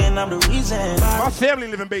leaking, I'm the reason. My family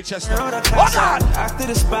live in Baychester. Hold on. After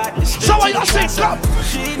the spot, so what you sing, come.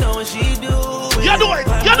 She know what she do. You do it.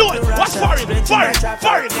 What's foreign?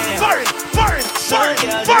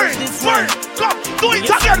 Come, do it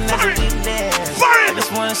again, foreign.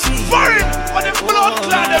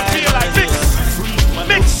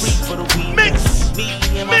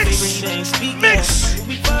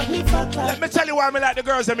 Let me tell you why I like the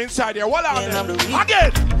girls them inside here. What on them?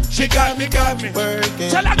 Again. She got me working.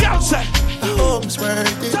 Tell a girl say. I hope it's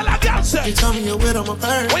worth it. Tell a girl say. You tell me you're with on my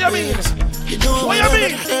birthday. What you mean? You know what you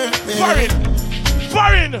mean?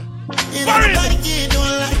 Foreign. Nobody can do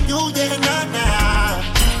it like you, yeah,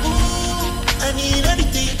 nah. Ooh, I need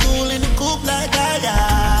anything cool in the coupe like that,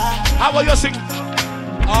 yeah. How about you sing?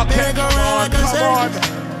 Okay.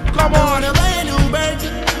 Come on.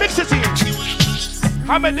 Mix it in.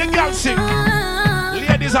 How many girls sing?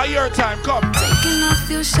 Ladies are your time, come. Taking off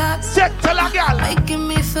your shots. Tell a girl. Making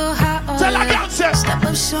me feel hot. Tell a girl, say. Step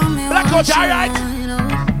up, show me Blackout, alright?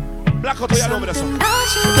 Blackout, we are over there, son.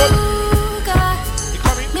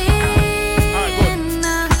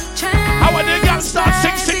 How are the girls start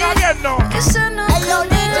sing again now? Hey, yo,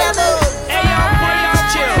 DJ Books. Hey, yo,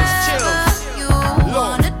 chill.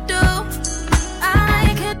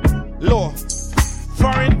 Low.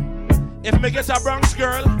 Foreign. If me get a Bronx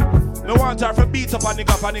girl, me want her to beat up a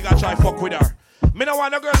nigga try fuck with her. Me no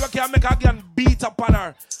want a girl who can make her again beat up on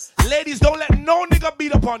her. Ladies, don't let no nigga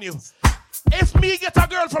beat up on you. If me get a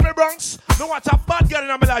girl from the Bronx, me want a bad girl in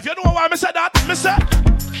my life. You know why me say that? Me say.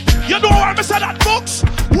 You know why me say that, Books?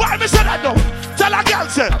 Why me say that though? Tell a girl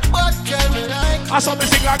say. I saw me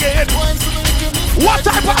sing again. What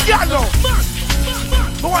type of girl though?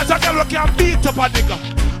 Me want a girl who can beat up a nigga.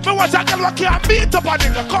 Me want a girl who can beat up a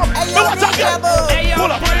nigga. Come. Me want a girl.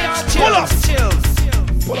 Pull up.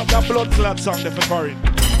 Pull up that blood clot song there for Corinne.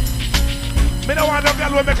 Me don't want a girl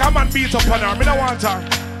who make a man beat up on her. Me don't want her.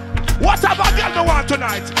 What type of girl me want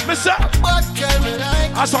tonight? Me say.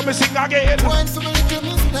 I saw me sing again.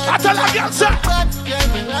 I tell a girl say.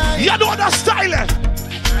 You know the style.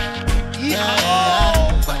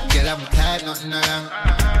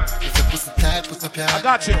 I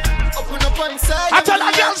got you. I tell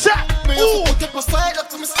a girl say. Ooh.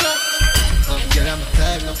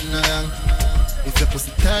 If your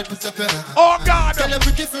pussy tight, put up your hand. Oh God! Tell her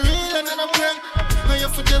pretty for real and then I'm grand. Now you're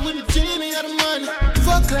for them with the Jimmy and the money.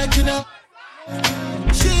 Fuck like you know.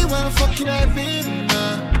 She wanna fucking have baby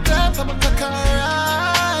now. Time for my cock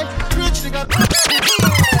alright. Rich nigga.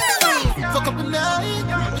 Fuck up the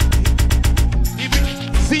night.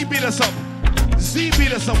 Z beat us up.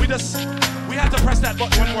 We have to press that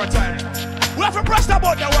button one more time. We have to press that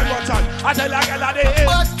button one more time. I tell you like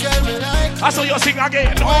I saw you sing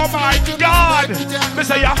again. Oh my God. Me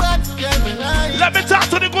say ya. Let me talk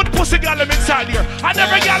to the good pussy girl inside here. I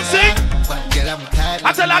never girl sing.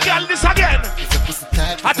 I tell a girl this again.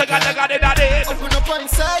 I tell a girl that it.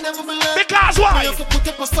 Because why?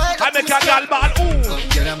 I make a girl bad. Ooh.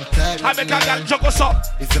 I make a girl juggle up.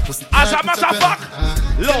 As a matter of fact,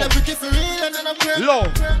 low.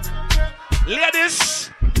 Ladies,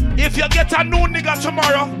 if you get a new nigga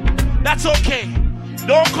tomorrow, that's okay.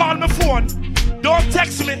 Don't call me phone. Don't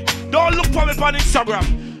text me. Don't look for me on Instagram.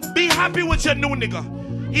 Be happy with your new nigga.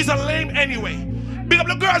 He's a lame anyway. Big up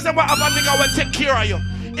the girls that will have a nigga will take care of you.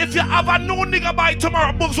 If you have a new nigga by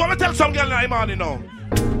tomorrow, Books, want me tell some girl in the morning now?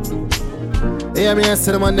 Hey, I mean, I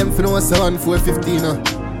said them on them for no 7 415.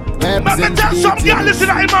 Let me tell some girl listen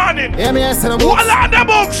in the morning. Hey, I mean, I said them Books. What are the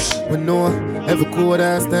Books? We know every code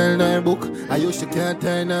and style in our book. I usually can't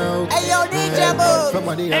turn out. Hey, yo, DJ Books.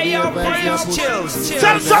 Hey, yo, chill.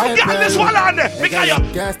 Tell some girl this one on there. Because you.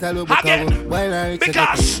 Again.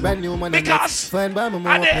 Because. I did. Because.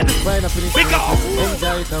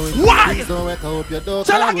 Why? Tell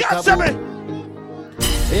a girl, tell me.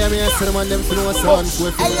 Hey, I mean, I said them on them for no 7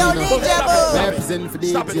 415. Represent for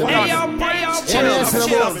the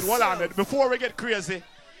Hold on, before we get crazy.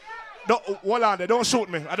 Hold on, don't shoot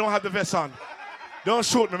me. I don't have the vest on. Don't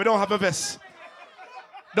shoot me. I don't have a vest.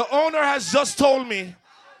 The owner has just told me,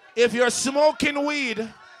 if you're smoking weed,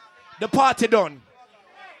 the party done.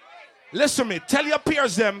 Listen to me. Tell your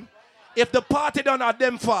peers them, if the party done are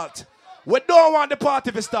them fault. We don't want the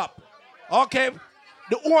party to stop. Okay?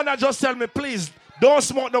 The owner just tell me, please, don't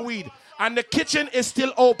smoke the weed. And the kitchen is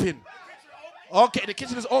still open. Okay, the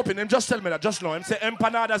kitchen is open. Him just tell me that. Just know. Him say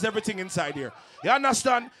empanadas, everything inside here. You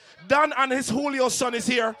understand? Dan and his Julio son is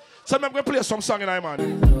here. So I'm going to play some song in the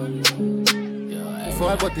morning.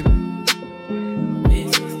 Before I got him.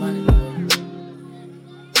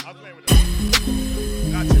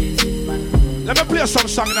 Let me play some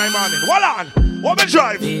song in the morning. Hold on. What me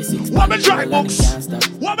drive? What me drive, Books?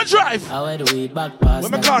 What me drive? Where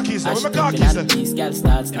my car keys? Where my car keys? In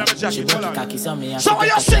my jacket. Hold on. So what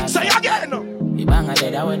you sing? Say again. The banger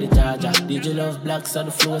dead, I wear the charger. Did you love black so the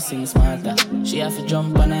flow sing smarter? She have to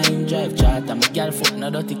jump on her in drive charter. My girl foot no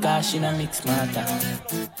dirty car, she no mix smarter.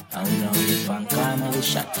 And we know we pan karma, we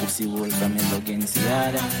shot pussy hole from him against the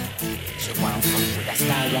other. She want fuck with a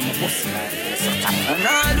star, I'm a pussy like this. And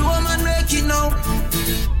all the woman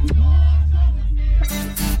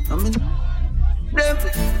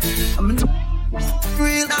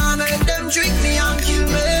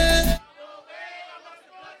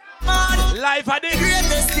life, I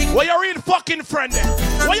did. Where your real fucking friend then?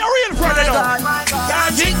 Where your real friend then?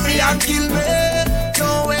 Can't hit me and kill me.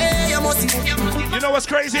 No way, I must. You know what's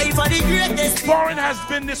crazy? Foreign has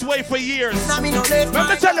been this way for years. Let me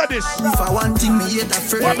tell you this. If I want him, me hate a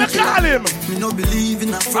friend. What me call him? Me no believe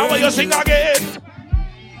in a friend. How will you sing again?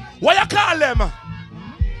 What you call them?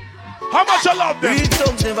 How much you love them? Real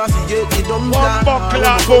thugs never forget the dumb clad books.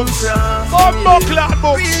 Clad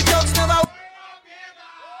books. Real thugs never.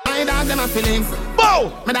 My dog them a feeling.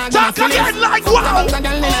 Bo! Talk again like wow! Oh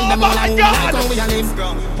my God!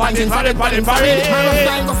 Party.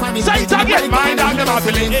 Say it again. My dog them a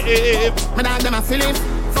feeling. My dog them a feeling.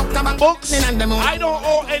 Books. I don't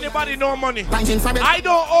owe anybody no money. I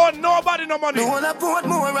don't owe nobody no money. We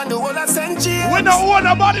don't owe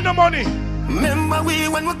nobody no money. Remember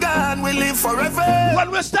when we're gone, we live forever.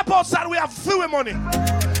 When we step outside, we have fluid money.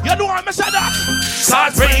 You know what I said that?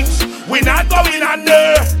 Start rings, we not going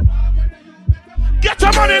under. Get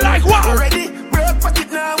your money like what? Ready, break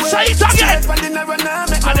pocket now. Say it again.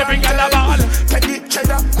 And they bring a ball.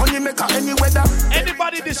 Money maker any weather.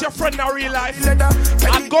 Anybody this your friend in real life?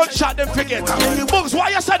 I'm gunshot them forget. Books, why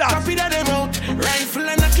you said that? Rifle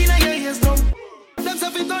and a killer, your ears down. Them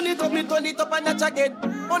say fi turn it up, me turn it up and that's again.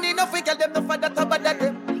 Money no fi girl, them no for that about that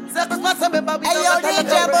them. Circus pass them, baby. Hey yo,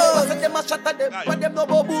 DJ Boss. Them a shot at them, but them no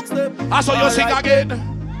go books them. I saw you sing again.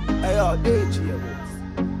 Hey yo, DJ Boss.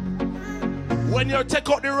 When you take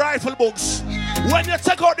out the rifle, Books. When you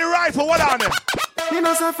take out the rifle, what on it? Me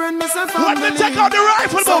no say friend, me say family. When you take out the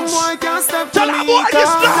rifle, Books. Some boy can't step tell to a me. boy this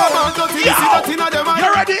now. Yo,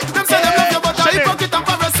 you ready? Them say them love you, but I pocket and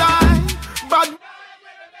parasite. Bad.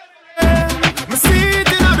 Me see it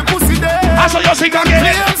in the pussy there. I saw you sing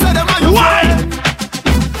again. Why?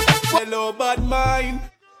 Hello, bad mind.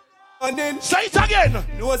 And then say it again.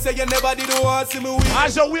 No say you never did want to see me win.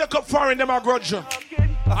 As you wake up foreign, them a grudge you.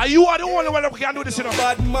 Are you the only one that can do this, you know?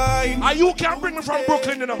 Bad mind. Are you can bring me from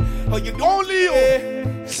Brooklyn, you know? Oh, you only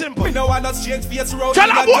you. Simple. We know I not change face road. Tell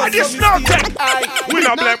a boy this now, we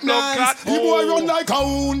not blame no cat. The boy run like a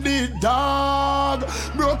wounded dog.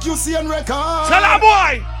 Broke you see and record. Tell a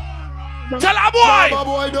boy. Tell a boy.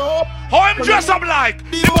 How him dress up like?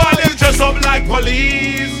 The boy them dress up like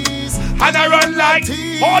police. And I run like.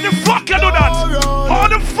 How the fuck you do that? How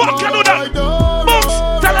the fuck you do that? Books.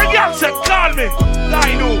 Tell a girl say call me.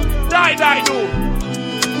 Die no.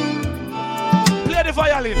 Play the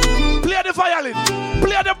violin. Play the violin.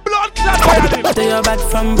 Play the blood clot violin. Tell you back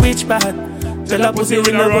from which part? Tell a pussy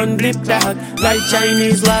we no run dip dog. Like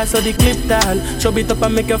Chinese war so the clip tall. Show it up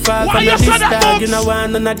and make you fall from your disc dog. You know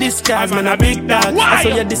one on a discharge, man a big dog. I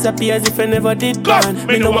saw you disappear as if I never did gone.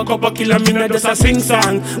 Me no walk up a killer, me no just a sing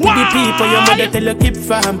song. With the people your mother tell you keep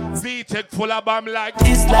from. V-Tech full of bomb like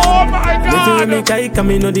Islam. Oh my God. Me tell you make I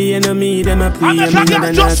come, know the enemy. Them a pray, me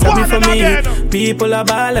no not sorry for me. People a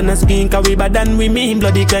ball and a skin, cause we bad than we mean.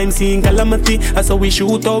 Bloody crime scene calamity. I saw we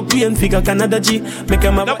shoot out, we and figure Canada G. Make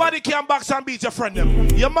them a nobody can box and beat your friend them.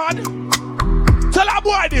 You mad? Tell a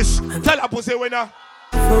boy this. Tell a pussy winner.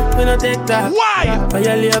 We no take that. Why?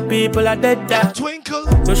 Your people are dead that. Twinkle.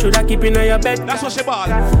 So should I keep in your bed? That's what she ball.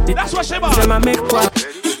 That's what she ball. Them a make what?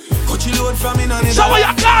 So what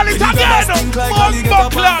you call it again?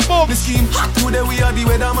 Buckler the scheme hot today we are the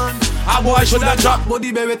weatherman. A boy should have dropped.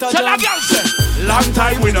 Body beretta tell a girl say long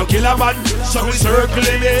time we no kill a man. So we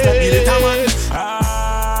circling it.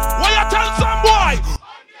 What you tell some boy?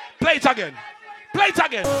 Play it again. Play it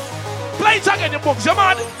again. Play it again, you Bugs, you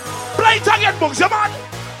man. Play it again, Bugs, you man.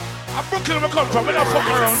 I'm Brooklyn, where I come from. We don't fuck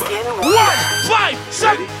around. 1, 5,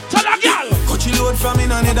 7. Tell a girl. Coachy load from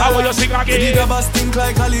in and how will you sing again? The grabbers stink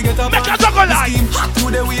like alligator. Make a juggle like. Hot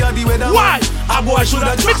today we are the weather. Why? A boy should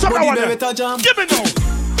have mix up body one. beretta jam. Give me now.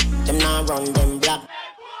 Them now run them black.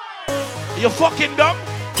 You fucking dumb.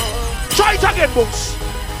 Try it again, Bugs.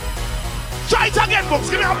 Try it again, Bugs.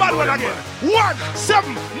 Give me a bad one again. 1,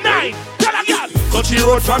 7, 9. Tell a girl. Country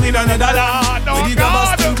road from in and no, the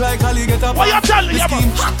grabbers stink like alligator. What you telling me?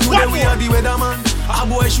 Today we are the weatherman. A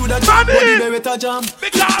boy should have body beretta jam.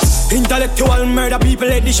 Because intellectual murder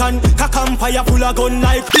people edition. Kakam fire full of gun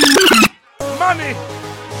knife. Money.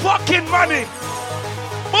 Fucking money.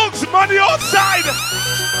 Bugs, money outside.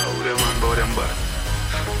 Bow them back.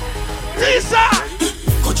 Lisa.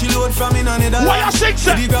 Coachy load from in and why you sing,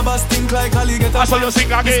 sir? The grabbers stink like alligator. I saw you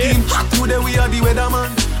sing again. Today we are the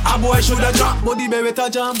weatherman. A boy should have dropped body beretta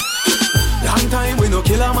jam. Long time we no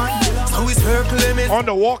kill a man. So we circle limit on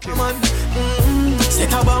the walking man.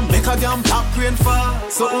 Set a bomb, make a damn top rain fall.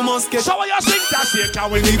 So we must get. So why you sing that shit?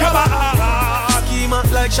 Can we grab a schema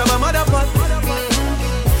like Shabba Motherpot.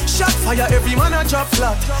 Shot fire, every man a drop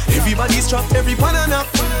flat. Everybody's trapped, every pan a nap.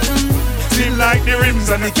 seem like the rims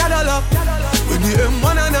and the Cadillac. When the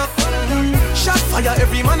M1 and up, shot fire,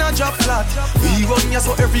 every man a drop flat. We run ya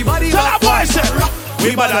so everybody tell that boy say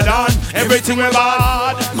we badder than everything we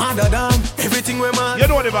bad. Madder than everything we mad. You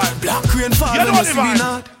know the vibe. Black rain fall, you know the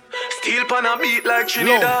vibe. Steel pan a beat like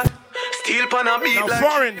Trinidad. Steel pan a beat like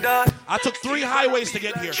foreign. Trinidad. I took 3 highways to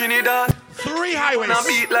get here. Trinidad. 3 highways. Pan a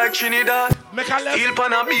beat like Trinidad. Make a left. Steel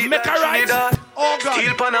pan a beat make like a right. Trinidad. Oh God.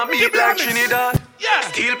 Steel pan a beat like Trinidad. Yeah.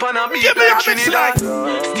 Steel pan a beat like Trinidad.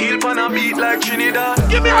 Steel pan a beat like Trinidad.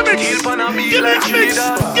 Give me a mix. Steel pan a beat Give me like a mix.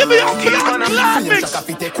 Trinidad. Give me a mix.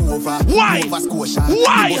 Why? Why?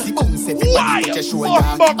 Why?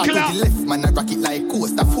 Oh, Buckler. Man, I rock it like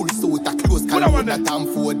coaster, full suit, a close Coulda one there.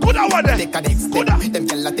 Coulda one there. Coulda. Them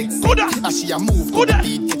gyal a text. Coulda. As she a move, Coulda.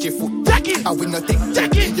 beat, get your foot. Take it. I will not take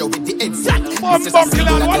it. You with the headset. Buckler.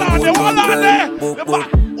 Hold on there.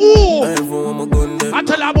 Ooh. I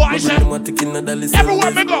tell that boy, I said,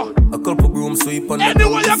 everywhere me go. A couple broom sweep on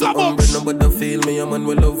anywhere you go, books. Nobody feel me, a man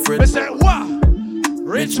will love friend. Me say, what?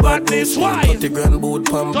 Rich badness, why? 30 grand boat,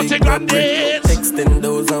 pam, 30 big grand brick. days. Texting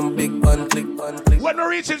those and big pan click. When we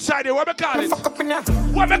reach inside here, what we call it?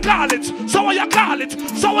 What we call it? So what you call it?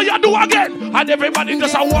 So what you do again? And everybody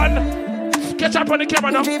just a one. Catch up on the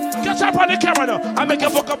camera now. Catch up on the camera now. And make you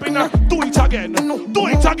fuck up in there. Do it again. Do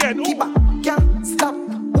it again. Can't stop.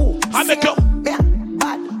 I make you.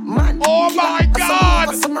 Bad man. Oh my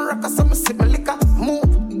God. Some rock, some sip liquor. Move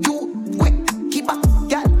you quick. Keep up,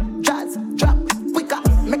 girl. Jazz drop quicker.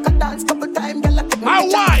 Make a dance couple times, girl.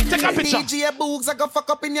 Why? Take a picture. DJ Boogs, I go fuck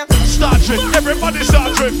up in your. Start drift. Everybody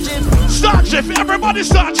start drift. Start drift. Everybody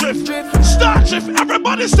start drift. Start drift.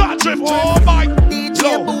 Everybody start drift. Oh my.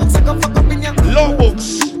 DJ Boogs, I go fuck up in your. Low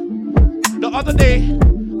books. The other day,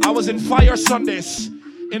 I was in Fire Sundays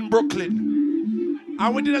in Brooklyn.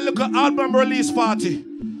 And we did a little album release party.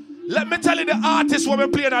 Let me tell you the artists when we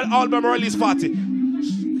play that album release party.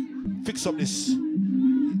 Fix up this.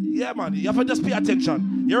 Yeah, man. You have to just pay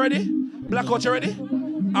attention. You ready? Blackout, you ready?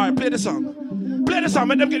 Alright, play the song. Play the song.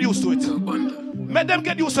 Make them get used to it. Make them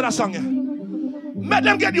get used to that song, yeah. Make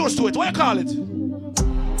them get used to it. What you call it?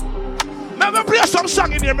 Make me play some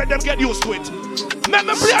song in here. Make them get used to it. Make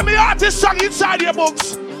me play me artist song inside your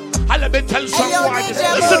books. And let me tell someone.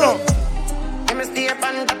 Listen up.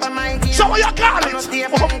 So what you call it?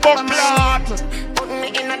 Buckler.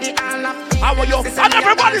 How are you? And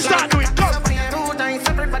everybody start doing it. Come.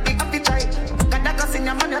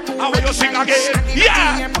 How are you sing again?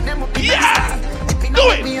 Yeah. Yeah. Do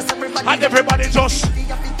it. And everybody just.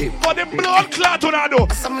 What the blood clot to that do?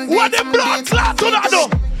 What the blood clot to that do?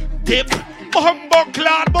 Dip.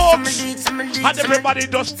 Buckler box. And everybody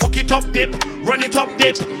just fuck it up, dip. Run it up,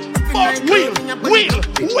 dip. Wheel.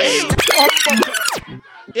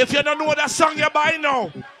 If you don't know that song you buy now,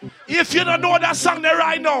 if you don't know that song there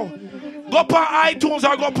right now, go up on iTunes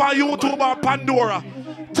or go up on YouTube or Pandora.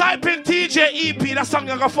 Type in TJEP, that song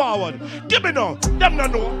you go forward. Give me now. Them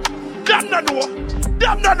not know. Them not know.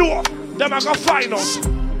 Them not know. Them are going to find us.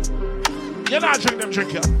 You're not drink them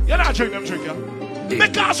drink here. You're not drink them drink here.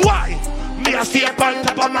 Because why? Me a stay up on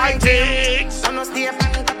top of my things. I no stay up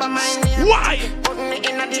on top of my name. Why? Put me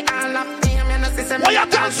in the all of fame. Why you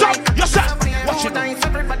dance up? Yourself. Watch it now.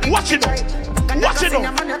 Watch it now. Watch it now.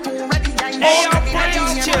 Hey,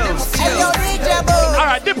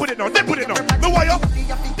 alright, dip with it now. Dip with it now. Me why you?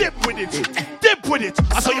 Dip with it. Dip with it.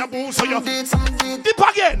 I saw you move, so you dip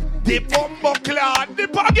again. Dip Buckler.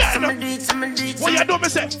 Dip again. What you do? Me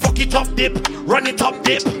say, fuck it up, dip. Run it up,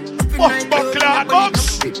 dip. Buckler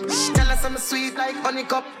box.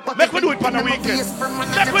 Make we do it for the weekend.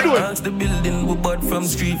 Make we do it. The building we bought from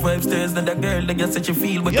street vibes stairs. That girl that gets such a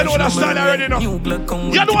feel. You know that style already now. You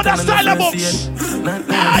know that style of books.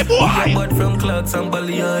 Hey boy. We bought from Clarks and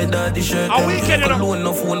Bali and daddy shirt. A weekend, you know. Alone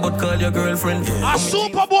no phone but call your girlfriend. A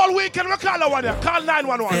Super Bowl weekend we call her one there. Call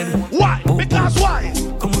 911. Why? Because why?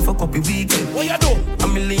 Come we fuck up your weekend. What you do?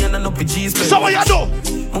 $1 million and up your G spend. So what you do?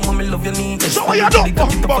 Mama me love your knees. So what you do?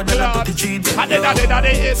 Buckler.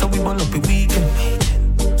 So we burn up your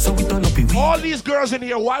weekend. So we turn up your weekend. All these girls in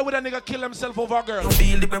here, why would a nigga kill himself over a girl?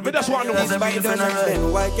 Me just want to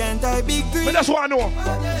know. Why can't I be green? Me just want to know.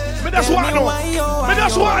 Me just want to know. Me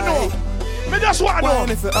just want to know. Me just want to know.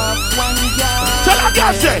 Tell a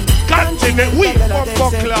girl say, continue we on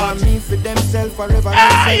Buckler.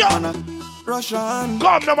 Hey yo. Russian.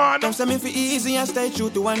 Come no man. Don't send me for easy and stay true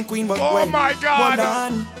to one queen, but oh my God.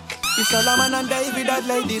 If Solomon and David had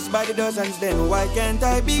like this by the dozens, then why can't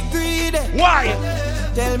I be greedy? Why?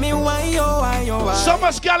 Tell me why, oh why, oh why. Some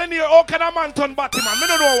girl in here, how can a man turn Batman? Me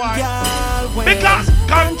don't know why. Girl, because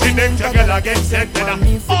continent together against it.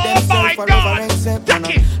 Oh my God.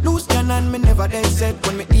 Take it. Loose and me never dead set.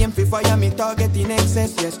 When me aim for fire, me target in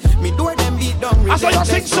excess. Yes, me door them beat down. I saw you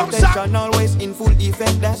sing some protection always in full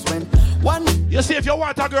effect. That's when one. You see, if you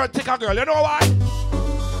want a girl, take a girl. You know why?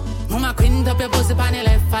 Mama quint up your pussy on the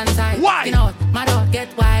left hand side. Why? You know, my dog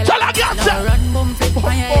get wild. Shall I get now run boom flip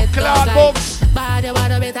on your head. Bad you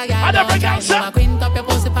bad better guy. Mama quint up your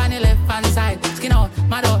pussy on the left hand side. Skin out,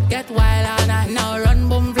 my dog get wild all night. Now run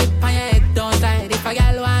boom flip on your head down side. If a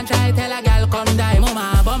girl want try, tell a girl come die.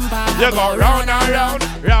 Mama bumper. You go round and round,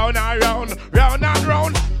 round and round, round and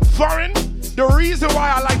round. Foreign. The reason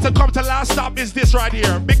why I like to come to Last Stop is this right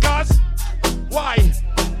here. Because why?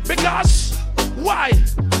 Because why?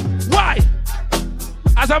 Why?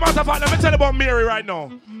 As a matter of fact, let me tell you about Mary right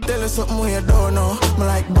now. Tell her something we don't know. Me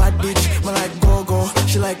like bad bitch, me like go-go.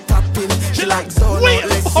 She like tapping, she like zone. Wait,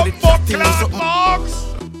 box.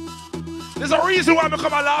 There's a reason why I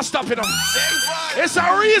come a Last Stop, you know. It's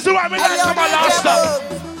a reason why I come a Last Stop.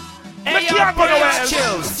 I can't go nowhere else.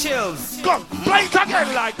 Chills. Come, play it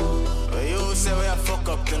again like. You say we are fuck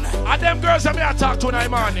up tonight. And them girls that me I talk to tonight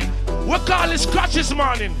morning. We call it scratch this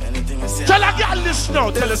morning. Tell a girl this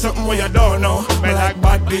now. Tell her something where you don't know. Me like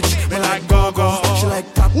bad bitch, me like go-go. She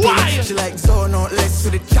like tapping, why? She like zone out. Let's see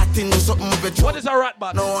the chatting. Something with what is a rat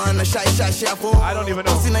bat? No one a shy for. I don't even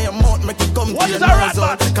know. Sin in your mouth make it come what to is your a rat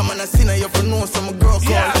bat? Come on, I sin in your for know some girl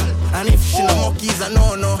call. Yeah. And if she no monkeys, I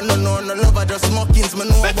no love her just mockings. Me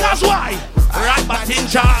know because why? Rat bat in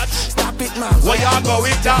charge. Stop it, man. Where y'all go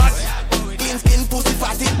with that? Skin pussy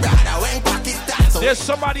fatty brother when pocket that. There's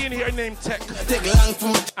somebody in here named Tech.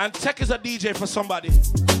 And Tech is a DJ for somebody. I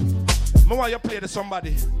want you play to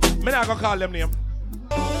somebody. I'm not gonna call them name.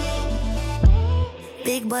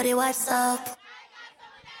 Big body, what's up?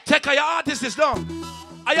 Tech, are your artists no?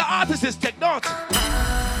 Are your artists Tech not?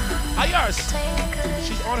 Are yours?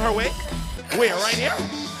 She's on her way. Where? Right here?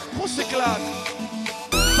 Pussy clad.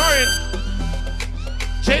 Current.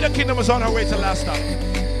 Jada Kingdom was on her way to Last Stop.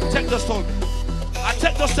 Tech just told me. I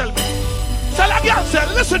Tech just tell me. Tell a girl, tell,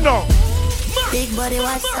 listen now. Big body,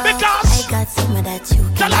 what's up? Because I got some of that you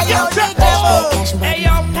tell a girl, tell. Hey,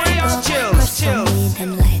 yo, chill.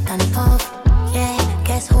 And light and puff. Yeah,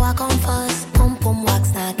 guess who I come first? Pum pum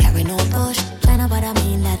wax, not carry no push. Tryna bother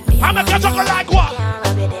me that me. I'm a catch up like what? Can't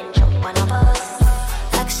rub it and jump on a bus.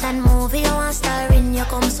 Action movie, you want star in. You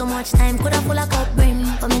come so much time, coulda full of cup brim.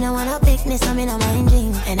 But me no wanna picnic, so me no mind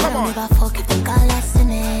drink. And I don't give a fuck if them call us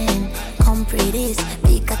sinning. Come pretty,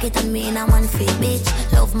 big cocky on me in a one free bitch.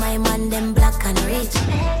 Love my man, them black and rich.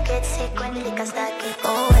 Get sick when the liquor start kick.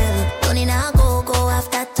 Oh well, don't need a go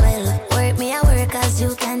after 12. Work me a work as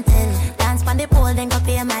you can tell. Dance on the pole, then go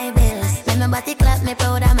pay my bills. Let me body clap, me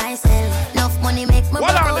proud of myself. Enough money make me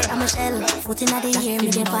broke out of my shell. Foot in the ear,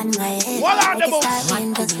 me dip on my head. Like it's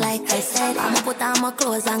starting just like I said. I'ma put on my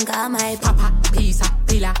clothes and got my papa, pizza,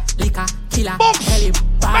 pillar, liquor, killer.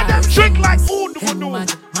 Let them drink like food.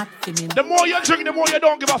 The more you drink, the more you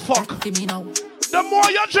don't give a fuck. The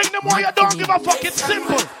more you drink, the more you don't give a fuck. It's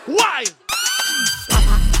simple. Why?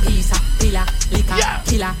 Papa, pizza, pillar, liquor,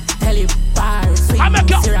 killer, bar, swing,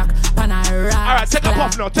 syrup, panara. Alright, take a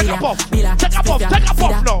puff now. Take a puff. Take a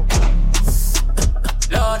puff now.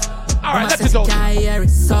 Lord. Alright, let it out.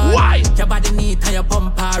 Why? Your body neat and your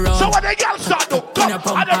bumper round. So when the girls start to come,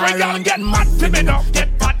 and every girl get mad for me now. Get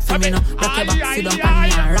mad for me now. Rock your back, sit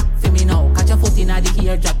down and rock for me now. Catch your foot in the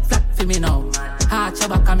ear, drop flat for me now. Arch your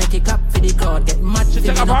back and make it clap for the crowd. Get mad for me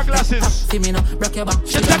now. She take off her glasses. For me now. Rock your back.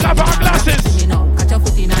 She take off her glasses. For me now. Catch your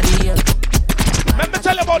foot in the ear. Let me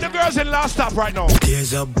tell you about the girls in Last Stop right now.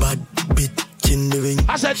 There's a bad bitch in the ring.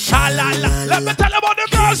 I said sha-la-la. Let me tell you about the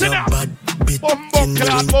girls in there. And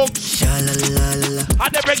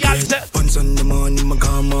every girl said on Sunday morning, my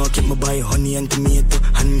grandma keep me buy honey and tomato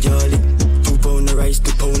and jolly. 2 pound of rice,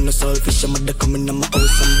 2 pound of saltfish. I'm mother coming to my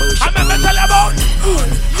house and bow. I'm gonna tell you about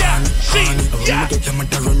get them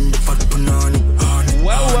to run the fat banana.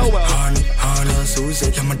 Well. Honey, so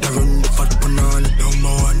say them to run the fat banana.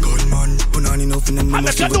 Number one, gold man, banana nothing and I'm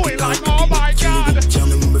gonna do it like, oh my God.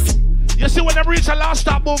 You see when them reach a Last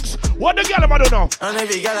Stop books, what the girl am I do now? And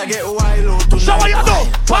every girl I get wild out tonight. So what you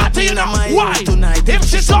do? Party in why? Tonight. If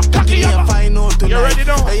she's so cocky, you ready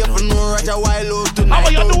now? You know Roger wild out tonight.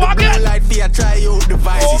 How you do again? Light for you try out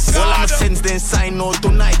devices. All I'm sense then sign out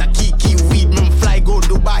tonight. I kiki weed, me fly go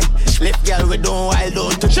Dubai. Left girl we don't wild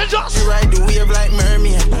out tonight. She just ride the wave like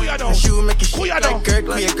mermaid. Who you know? Shoe make it shake like Kirk.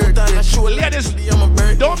 Be a Kirk on a show. Ladies,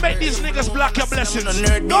 don't make these niggas block your blessings.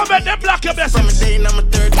 Don't make them block your blessings. From a day in my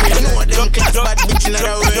third grade, know them class bad bitch in the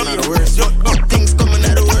worst. Good things coming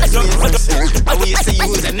out of the worst. I will say you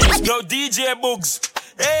was a name. Yo, DJ Bugs.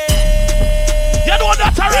 Hey. You know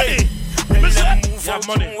that already. move You have out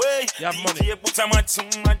money. your way. You have money. DJ Books, I'm at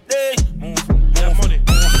my day. Move. You have money.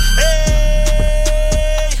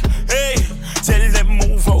 Hey, tell them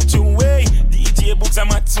move out your way. DJ Books,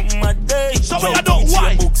 I'm at my day. So what you do?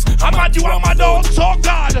 Why? I'm at you, I'm a dog. So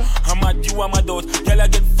God. I'm at you, I'm a dog. Girl, I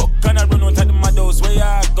get fucked and I run out of the madhouse. Where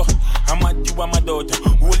I go? I'm at you, I'm a dog.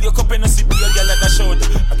 Hold your cup in a sip, your girl at a shout.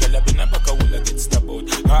 A girl I been a back, I will get stabbed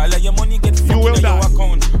out. All of your money get fucked in your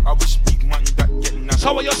account. I wish big man that get knocked.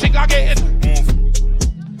 So what you think again? Move.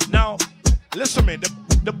 Now, listen to me.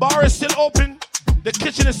 The bar is still open. The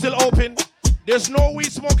kitchen is still open. There's no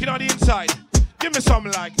weed smoking on the inside. Give me some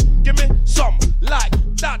like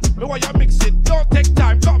that. Me want you mix it. Don't take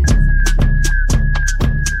time. Come.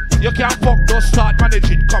 You can't fuck, don't start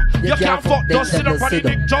manage it. Come. You can't fuck, don't sit up on the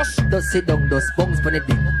dick. Just sit down, just bounce on the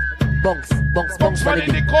dick. Bounce on the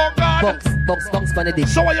dick. Oh God. Bounce on the dick.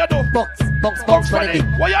 So what you do? Bounce on the dick.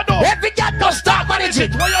 What you do? Every girl don't start manage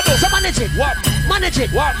it. What you do? So manage it. Manage it.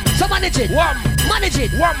 So manage it. Manage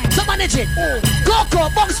it. So manage it. Go,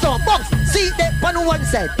 bounce down, bounce. See that on one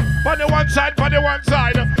side. On the one side. On the one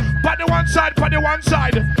side. On the one side. On the one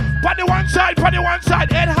side. On the one side. On the one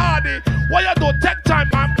side. Ed Hardy. What you do? Take time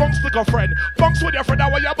and bounce with your friend. Bounce with your friend.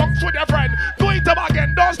 That way you bounce with your friend. Do it up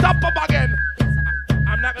again. Don't stop up again.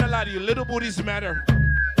 I'm not gonna lie to you. Little booties matter.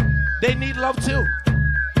 They need love too.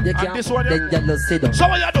 You and this one, then just sit down. So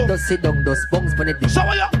what you do? Just sit down, just bounce on the dick. So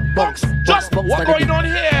what you? Bounce. Just what going on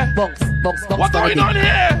here? Bounce. What going on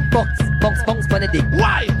here? Bounce on the dick.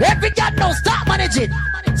 Why? Every girl now start manage it.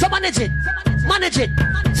 So manage it. Manage it.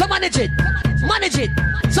 So manage it. Manage it.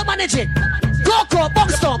 So manage it. Go,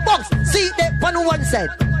 bounce down, bounce. See that on one side.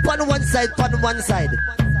 On one side. On one side.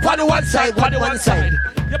 On one side. On one side.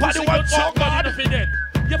 Your pussy good, oh God.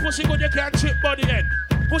 Your pussy good, you can't chip body head.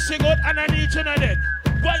 Pussy good, and I need you dead.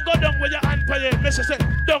 Why go down with your hand for your Mr. Say,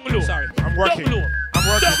 down low. Sorry, I'm working. Down low. I'm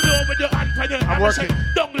working. Down low with your hand for your I'm working.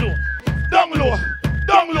 Down low. Down low.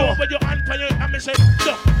 Down low with your hand for your and say,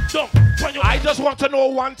 down. I just want to know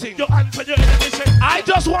one thing. Your hand for your I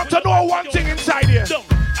just want to know one thing inside here.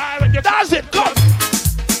 That's it, come.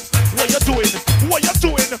 What you doing? What you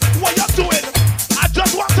doing? What you doing? I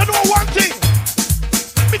just want to know one thing.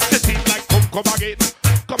 Mix the team like come again.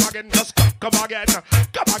 Come again, just come again.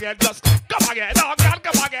 Come again, just come again. Oh God,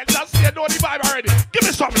 come again, just you know the vibe already. Give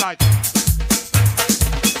me some light.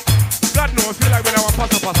 God no, I feel like we now a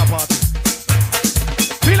passa party.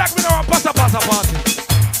 Feel like we now a passa party.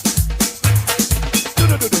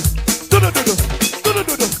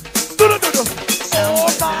 Oh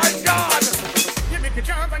my God.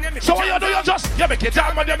 So what you do, you just you make it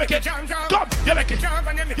jump and you make it come, you make it walk,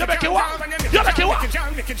 you make it walk.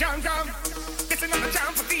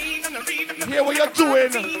 Hear what you're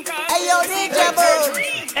doing. Hey yo, DJ Boo.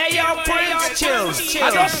 Hey yo, Prince, chill. I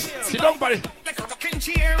just sit down, buddy.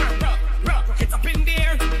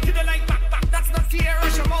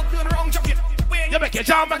 You make it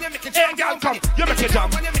jump, hey girl, come. You make it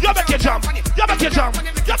jump, you make it jump, you make it jump,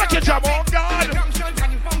 you make it jump. Oh God.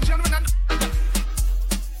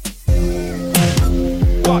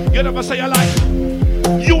 What? You never say you like.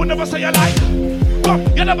 You never say you like. Come,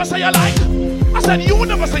 you never say you like. I said you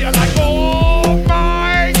never say you like. Oh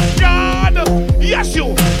my God. Yes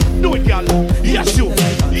you. Do it, girl. Yes you.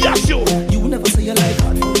 Yes you. You never say you like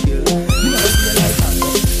hard for girl. You never say you like hard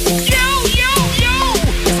for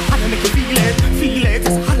Just how to make you feel it.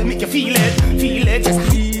 Just how to make you feel it. Just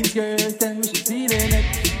these girls tell me she's feeling it.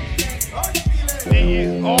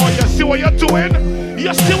 Oh, you see what you're doing?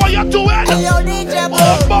 You see what you're doing? Hey yo, DJ Boo.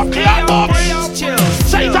 Oh, box.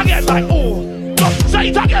 Say it again like oh. Say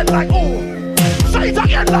it again like oh. Say it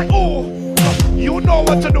again like oh. You know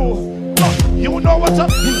what to do. You know what to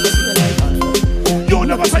do. You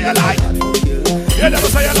never say you like. You never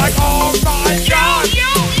say you like. Oh my God.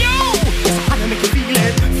 Just how to make you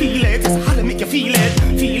feel it. Just how to make you feel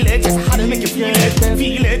it. Just how to make you feel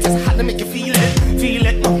it. Just how to make you feel it.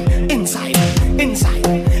 Inside.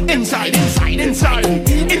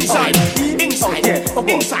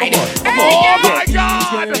 Oh my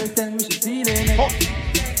God.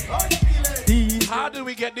 How did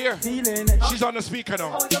we get there? She's on the speaker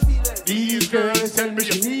now. These girls tell me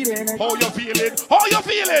how you feeling. How you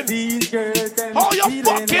feeling? These girls tell me how you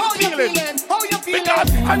fucking feeling?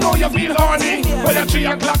 Because I know you feel horny. When it's 3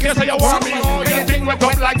 o'clock, you say you want me. Oh, you think went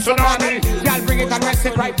up like tsunami. Girl, bring it and rest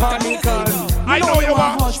it right on me, cause I know you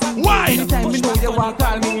want. Why? Anytime you know you want,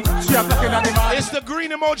 call me. 3 o'clock in the morning. It's the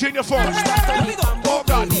green emoji in your phone. Oh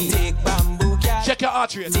God. Check your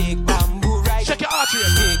heart rate. Check your heart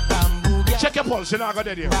rate. Check your pulse. You're not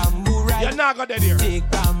gonna dead here. You're not gonna dead here.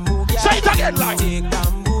 Say it again, like. Take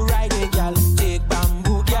bamboo ride it, girl. Take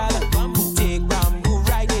bamboo, girl. Take bamboo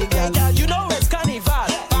ride it, girl. You know it's carnival.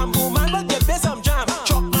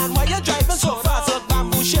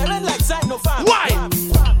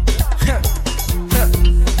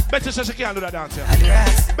 Better say she can't do that dance.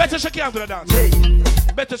 Yeah. Better she can't do that dance.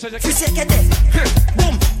 Better say she can't.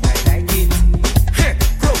 Boom. I like it.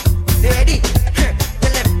 Bro, they ready?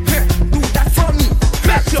 Tell them, do that for me.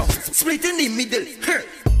 Let's go. Split in the middle.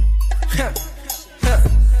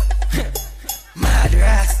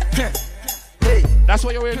 Madras. Hey. That's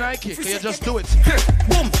why you wear Nike. Can you just do it?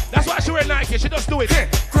 Boom. That's why she wear Nike. She just do it.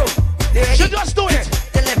 Bro, they ready? She just do it.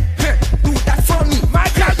 Tell them, do that for me. My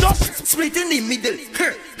girl just split in the middle.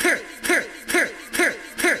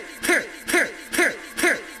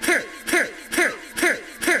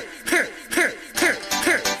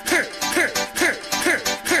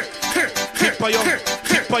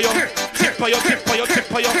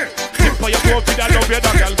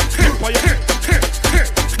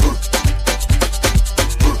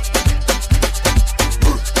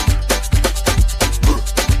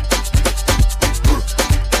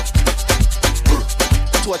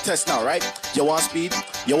 To a test now, right? You want speed?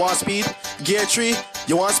 You want speed? Gear 3.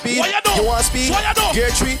 You want speed? What you do? You want speed? What you do?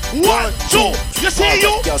 Gear 3. 1, 2. You see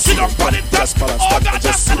you? Sit up on it. Just ride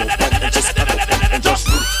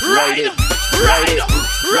it. Ride it.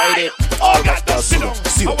 Ride it. Oh God, just sit down.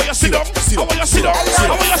 How will you sit down? How will you sit down?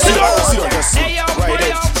 How will you sit down? Hey yo, ride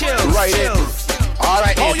it. Ride it.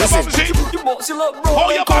 Alright, how your mom see? You boxy look bro.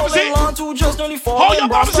 How your mom see? How your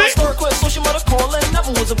mom see? So she mother calling.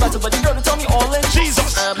 Never was a better, but you girl to tell me all in.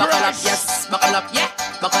 Jesus buckle up, yes. Buckle up, yeah.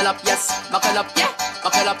 Buckle up, yes. Buckle up, yeah.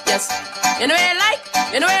 Buckle up, yes. You know what you like?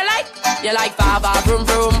 You know what you like? You like baba vroom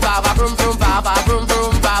vroom, baba vroom vroom, baba vroom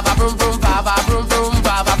vroom, baba vroom vroom, baba vroom vroom,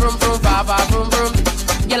 baba vroom vroom, baba vroom vroom.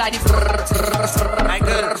 You like the my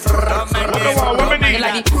girl. What me need?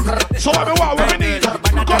 So what me want? What me need?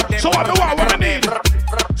 So what me want? What me need?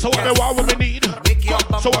 So what me want? What me need?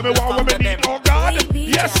 So what me want? What me need? Oh God,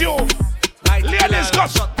 yes you. Ladies, go.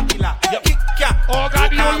 Oh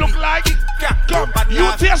God, you look like. Come, you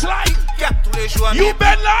taste like. You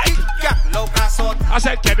bend like. I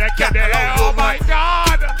said, kede, kede. Oh my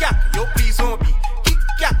God.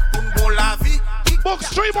 Books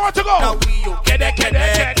 3 more to go. Kede,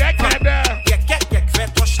 kede, kede, kede.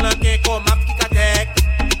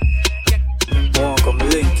 Come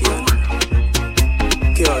link here.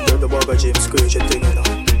 Can't do the Baba James creation thing, you know.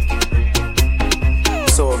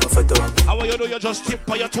 So I'm for done. How will you do? You just tip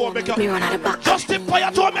for your toe maker. Me run out the back. Just tip for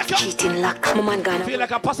your toe maker. Cheating luck. My man gonna feel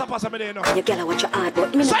like a passa me there, no. You girl watch your hard,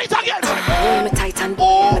 but me say it again. Hold me tight and me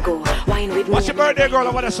go. Wine with me. What's your birthday girl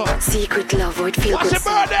over there, son? Secret love, or it feel what's good. What's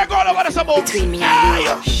your birthday girl over there, son? Between me and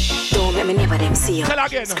you. Don't make me never them see you. Tell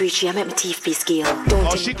again. Screechy, I make me teeth be scale. Don't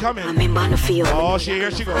oh, she coming. I remember no feel. Oh,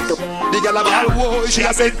 here she goes. The girl a ball, whoa, she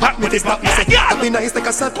a said, pack me this, pack me this. That be nice, take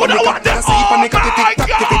a set. What I want that? Oh my God.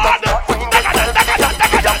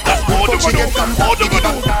 She get contact, give it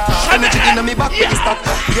back. Energy in me back, yes that.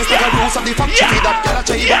 Yes, like a rose of the factory that. Girl a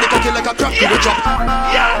try but they cocky like a crap to the drop.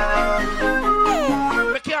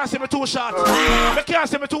 Me can't see me too short. Me can't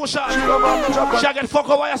see me too short. She get fuck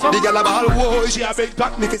over yourself. The girl a ball, whoa, she a big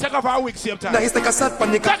back. Take off her wig same time. Nice, take a set,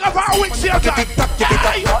 panic. Take off her wig same time.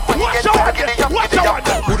 Watch out, watch out.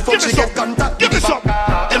 Good fuck, she get contact, give me some.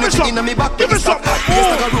 Energy in me back, give me some. Yes,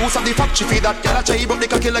 like a rose of the factory that. Girl a try but they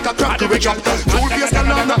cocky like a crap to the drop. Full face,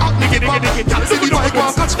 girl on the act, nigga pop. Girl see the bike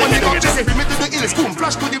one catch when they got Jesse. Bring me to the hills, boom,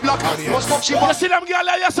 flash to the block. Must fuck she want. You see them girl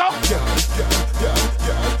like yourself?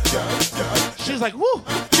 She's like, woo.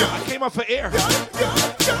 I came up for air. Girl,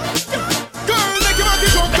 make him out the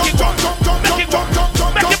jump, jump, jump, jump, jump, jump, jump,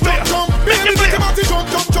 jump, make it play, baby, make him out the jump,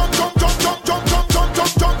 jump, jump, jump, jump, jump, jump, jump, jump,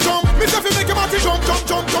 jump, jump, jump. Me say fi make him out the jump, jump,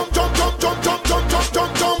 jump, jump, jump, jump, jump, jump, jump, jump,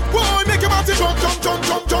 jump, jump. Boy, make him out the jump, jump, jump,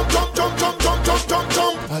 jump, jump, jump, jump, jump, jump, jump, jump,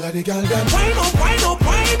 jump. All of the girls them wind up, wind up,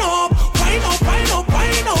 wind up, wind up, wind up,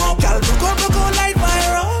 wind up. Girl, look out like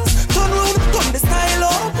virus. Turn round, turn the style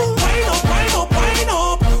up. Wind up, wind up, wind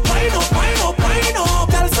up, wind up, wind up, wind up.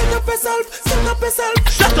 Girl, set up yourself, set up yourself.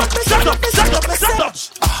 Shut up, shut up, shut up, shut up.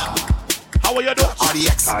 How are you doing?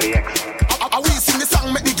 RDX. I we sing the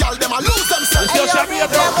song, make the girl them a lose themselves. As a real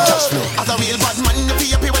bad man, you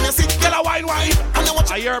feel happy when you sit. Girl a wine.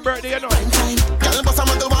 I hear her birthday, you know. Girl bust a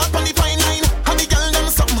mother walk on the fine line. And the girl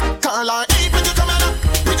them some call her, hey, pretty coming up,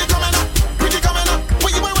 pretty coming up, pretty coming up.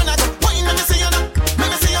 Where you want to go? Wine, let me see you now,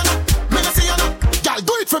 let me see you now, let me see you now. Girl,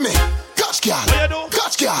 do it for me. Catch girl. What you do?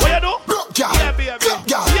 Catch girl. What you do? Broke girl. Yeah, baby.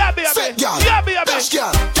 Girl. Yeah, baby. Set girl. Yeah, baby. Catch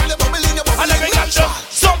girl. Girl, you bubbling, you bubbling. And then girl do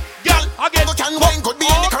some girl again. You can wine, could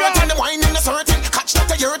be in the curtain, the wine in the certain. Catch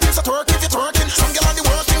that your thing, so twerk if you're twerking. Some girl on the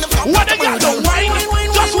worst thing, them got. What the girl do? Wine,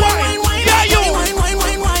 just wine. Yeah, you. Wine.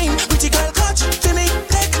 Pretty girl, catch to me,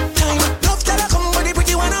 take time. Love girl, come with the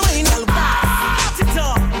pretty one, wine.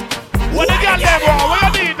 What the girl there, bro?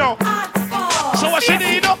 What you need now? So what she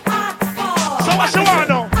need now? So what she want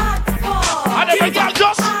now?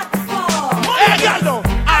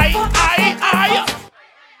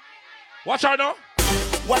 Watch out now.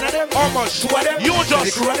 One of them, how much? Two of them, you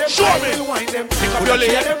just show me. Pick up your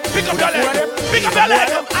leg. Pick up your leg. Pick up your leg.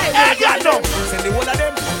 Hey, girl, no. Send the one of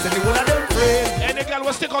them. Send the one of them, friend. Any girl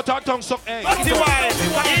will stick out her tongue, so hey.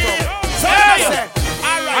 Hey.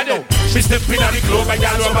 Alright now. She step in on the club and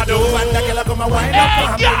y'all overdose. And the girl come and wind up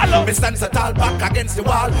on me. Me stand so tall back against the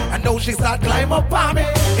wall, and now she start climb up on me.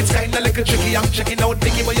 It's kinda like a tricky, I'm checking out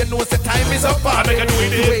Vicky, but you know the time is up on me.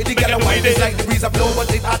 The way the girl wind is like the breeze of blow,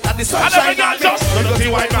 but it hot at the sunshine.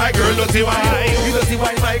 Dirty wine, my girl, dirty wine. You dirty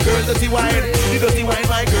wine, my girl, dirty wine. You dirty wine,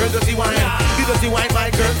 my girl, dirty wine. You dirty wine, my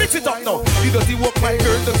girl. Mix it up now. You dirty walk, my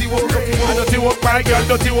girl, dirty walk. Dirty walk, my girl,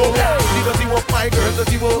 dirty walk. You dirty walk, my girl,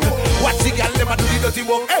 dirty walk. Watch the girl, them a do the dirty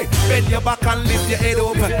walk. Hey, bend your back and lift your head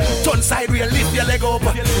up. Turn sideways, lift your leg up.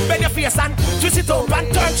 Bend your face and twist it up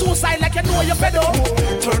and turn to side like you know you're fed up.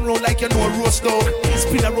 Turn round like you know a roast dog.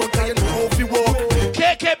 Spin around like you know how to walk.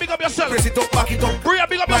 KK, big up yourself. Press it up, back it up. Bria,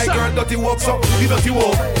 big up yourself. My girl, dirty walk, so the dirty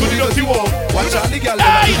walk. Do the dirty walk. Watch out the girl, them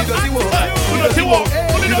a do the dirty walk. Do the dirty walk.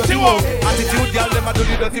 Do the dirty walk. Attitude, girl, them a do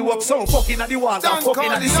the dirty walk. So fucking at the walls, I'm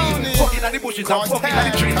fucking at the sea, fucking at the bushes, I'm fucking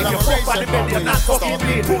at the trees. If you fuck on the bed, you're not fucking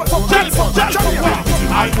clean. Tell me.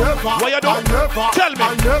 What you do? Tell me.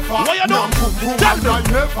 What you do? Tell me.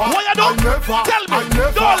 What you do? Tell me.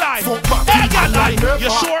 Don't lie. Hey, girl, lie. You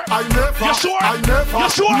sure? You sure? You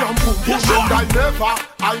sure? You sure? I never.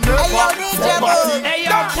 Hey,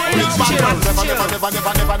 yo,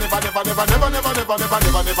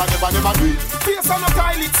 Face on a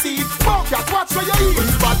toilet seat. Fuck ya, watch where you eat.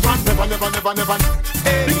 Bad man, never.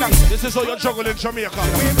 This is how you juggle in Jamaica.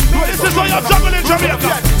 This is how you juggle in Jamaica.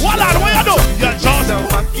 What you do? You just.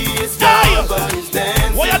 Hey,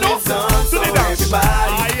 what you do? Do the dance. Aye.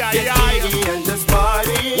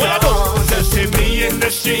 What you do? Just see me in the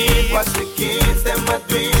street. Watch the kids, them a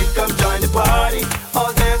do it. Come join the party.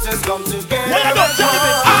 All dancers come together. What you do? Tell me.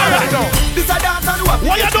 Alright now. This a dance and walk.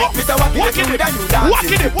 What you do? Walking it. And dip now.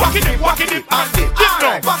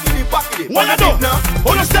 What you do?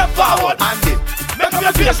 Hold a step forward. And dip. Make up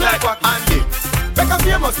your face like. And dip. Make a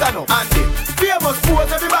famous stand up. And dip. Famous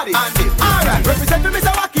pose everybody. And dip. Alright. Represent to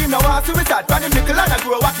Mr. Wacky. Now I see we start. From the nickel and I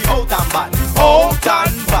grow Wacky out and bad. Out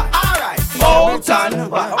and bad. Alright. Out and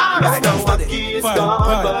bad. Alright. Now Wacky is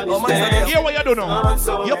gone. Hear what you do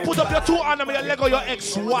now. You put up your two hands and you Lego your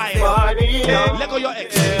ex-wife. Lego your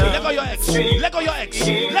ex. Lego your ex. Lego your ex.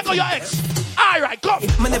 Lego your ex. Alright, come.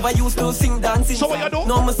 Me never used to sing dancing. So what you do?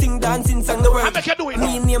 No, me sing dancing song the word. I make you do it.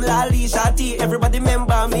 Me name Lali Shati. Everybody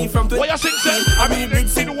remember me from 20. What you sing, say? I mean, big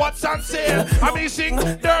sing what's on sale. I mean, sing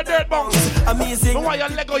dirt bounce. Amazing. No, why you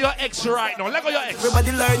Lego your ex right now? Lego your ex.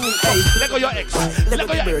 Everybody learning. Hey. Lego your ex.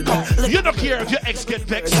 Lego your ex. You don't care if your ex get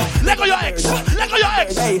vexed. Lego your ex. Lego your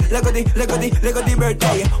ex. Hey, Lego the bird.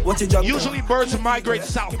 Hey, what you jump? Usually birds migrate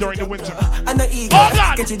south during the winter. And the eagle. Oh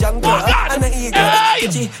God. Get you jump. Oh God. And the eagle. Hey.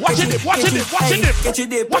 Watch it. Watch it. Watch it. Get you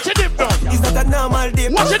dip. Watch it dip now. It's not a normal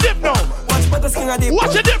dip. Watch it dip now. Watch what the skin a dip.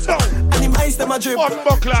 Watch it dip now. And him ice them a drip.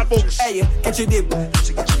 Unbuckler books. Hey, get you dip.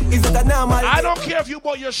 Is that a normal dip? I don't care if you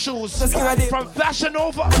bought your shoes from Fashion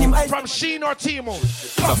Nova, from Shein or Timo.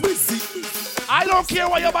 I don't care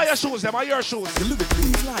why you buy your shoes. Them are your shoes.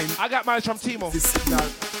 I got mine from Timo.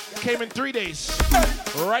 Came in 3 days.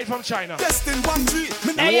 Right from China.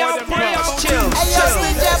 Hey, yo, chill.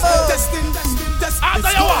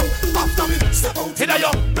 After you walk, hit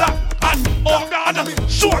your black and oh God,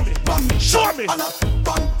 show me. Enough,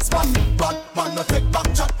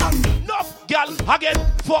 girl, again,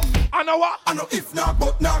 fuck, and a what? I know if not,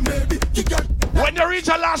 but now maybe you get. When you reach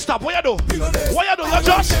a last stop, what you do? You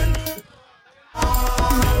just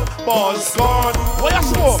buzz gone. What you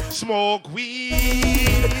smoke? Smoke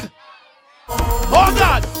weed. Oh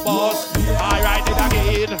God, buzz. I ride it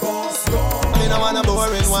again. Me don't want a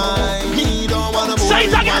boring wine. Me don't want a boring wine. Say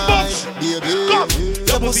it again, Bucks. Baby,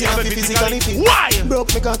 your pussy have to physically fit. Why?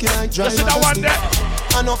 Broke me cocky like dry. You see that one there?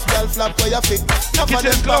 Enough girl flap where you fit. Enough of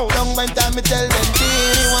them flap down when time me tell them.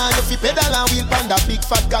 They want you fi pedal and wheel pan that big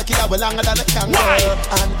fat cocky that well longer than a kangaroo.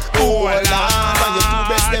 And hold on, when you two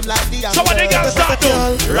breast them like the anchor. So what they got start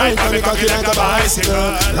to? Right on the cocky like a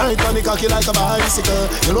bicycle. Right on the cocky like a bicycle.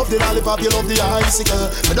 You love the lollipop, you love the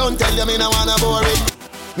icicle. But don't tell you me no wanna bore it.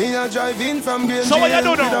 Me a drive in from Green So what you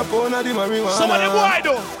do now? So what the boy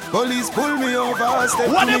do? Police pull me over. What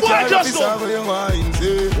the boy just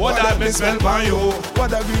do? What that me smell by you? What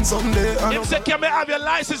that green someday? Him say, can me have your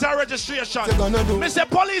license and registration? Me say,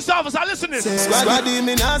 police officer, listen to this. Squaddy,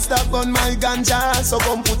 me not stop on my ganja. So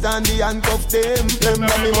come put on the handcuff them.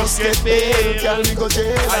 Remember me must get bail. Can me go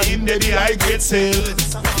jail? I in the high grade sale.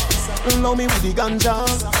 Know me with the ganja.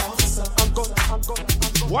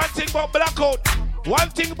 One thing about blackout.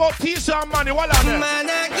 One thing about peace and money. What are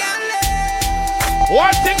they?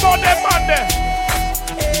 One thing about them man there.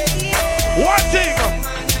 One thing.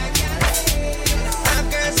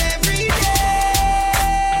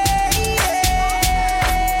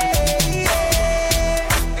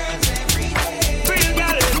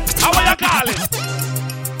 How are you calling?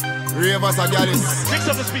 Ravers a gallus. Fix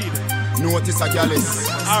up the speed. Notice a gallus.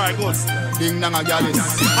 Alright, good. Ding dang a gallus.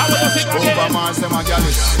 How will you sing again? Over Mars them a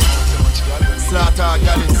gallus. Slaughter a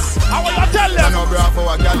gallus. How will you tell them? No bravo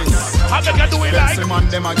a gallus. How they can do it like? Man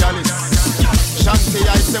them a gallus. Shanty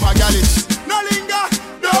ice them a gallus. No linger,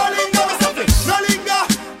 no linger, me stuff it. No linger,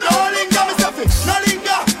 no linger, me stuff it. No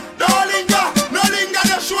linger, no linger, no linger.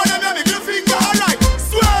 Just show them your middle finger. Alright,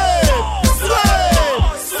 sway, sway,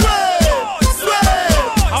 sway, sway.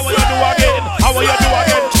 How will you do again? How will you do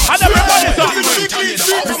again? And everybody's up.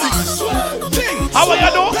 How will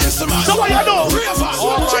you do? So what you do?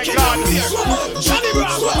 Oh my God.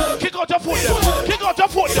 Kick out your foot there. Kick out your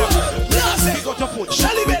foot there. Kick out your foot.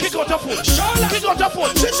 Kick out your foot. Kick out your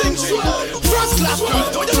foot. First class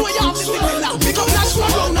girl, don't you know you have to stick it now? Pick up that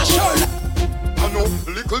sword round the shoulder. I know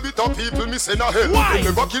little bit of people missing a hell. Why? They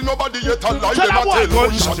never kill nobody yet and lie Tell them a them why. tell.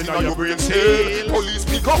 Gunshot in your brain cell. Police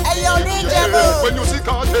pick up. Hey, yo, DJ Boo. When you see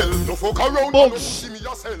cartel, no fuck around. Books. See me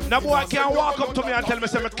yourself. No boy can't walk up to me and tell me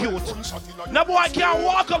say me cute. No boy can't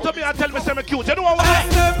walk up to me and tell me say me cute. You know what?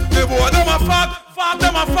 The boy them a fuck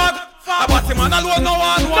them a fuck. About him and alone no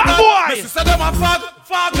one. That boy. Missy say them a fuck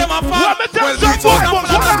them a fuck. Let me tell some boy.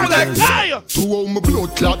 Hey. To all my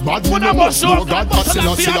blood clot bad. When I must show God, but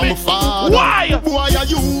still see I'm a father. Why? Boy, are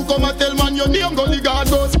you come and tell man your name? Go the God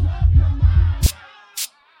goes.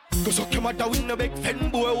 Cause I came out with no big fen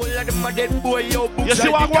boy. All of them a dead boy. Yo, You see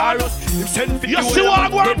what I want? You see what I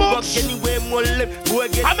want, Books? I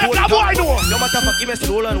make that boy know. No matter fuck, give me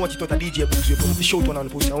hold on what you thought a DJ Books. You put the shout one on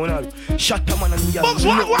the pussy. I want to shut a man and me. Books,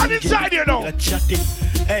 what I want inside here now?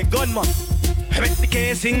 Hey, gunman. Make the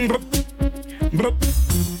can sing, bro.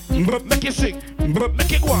 Make it sing.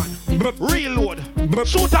 Make it go on. Reload.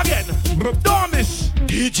 Shoot again. Don't miss.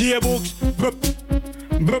 DJ Books.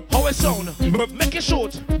 How it sound? Make it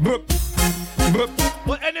shoot.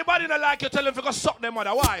 But anybody not like you, tell them to go suck them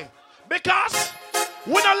mother. Why? Because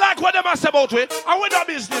we don't like what them say about it, and we no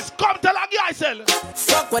business. Come tell a guy sell.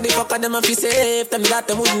 Fuck what the fuck of them if you safe. Them that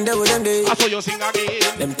them wouldn't do them day. I saw you sing again.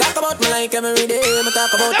 Them talk about me like every day. Me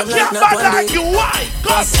talk about them can't like not one like day. you. Why?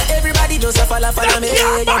 Cause everybody just a follow me.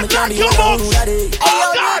 Them Yo, me can't be alone that day.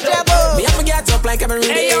 Me have to get up like every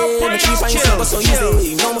day. Me keep on simple so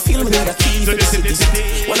easy. Now me feel me need a key to the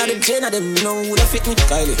city. One of them chain of them know who da fit me.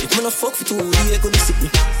 Kylie, if me no fuck for 2 years, could be sick me.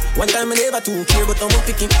 One time me never too care, but I'm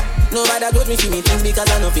picking. Nobody got me for me thing because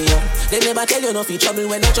I know for you. They never tell you nothing trouble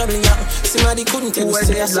when I'm troubling you. Somebody couldn't tell you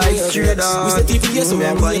say I saw you. We said TPS, so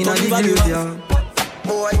I'm going to give you.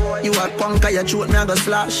 Boy, you a punk, you shoot me, I go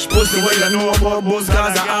slash. Pussy, what you know about buzz,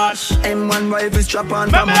 cause I ash. M1 rifle strap on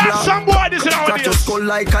from a block. Some boy, this is how it Crack your is. skull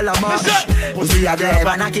like calabash. Pussy, have you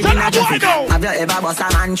ever knocked it in a traffic? Have you ever bust a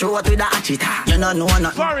man throat with a hatchet? You don't know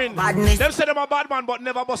nothing. Foreign. Badness. Them say them a bad man, but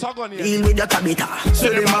never bust a gun yet. Deal with your tabita. Say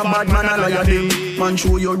them a bad man, I lawyer them. Man,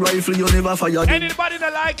 show your rifle, you never fire them. Anybody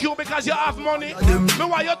that like you because you have money, me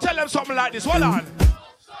why you tell them something like this? Hold on.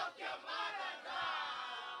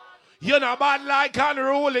 You're not bad like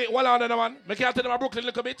unruly. Hold on, man. Me can't tell them a Brooklyn a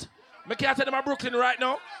little bit. Me can't tell them a Brooklyn right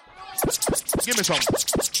now. Give me some.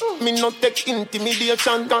 Me not take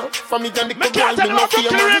intimidation from me and the Me can't tell them a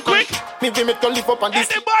Brooklyn real quick. Me we make to live up on this.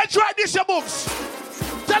 Anybody try this your books?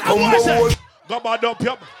 Tell them what I say. Go bad up,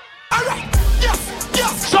 yup. Alright. Yes.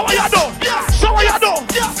 So what you do? Yes. So what you do?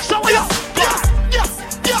 Yes. So what you do?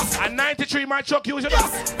 Yes. And 93 my truck use it.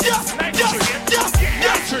 Yes. 93.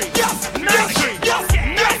 93.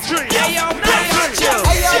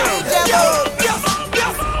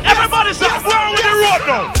 Everybody stop going with the road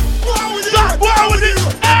now. Stop going with it.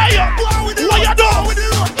 Hey, what you do?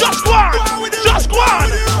 Just go on. Just go on.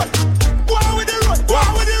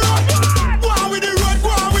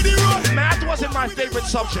 Math wasn't my favorite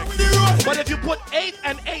subject. But if you put 8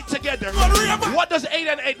 and 8 together, what does 8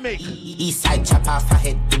 and 8 make? East side chopper for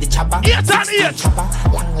head with the chopper. 8 and 8. 8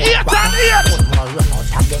 and 8.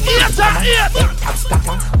 8 and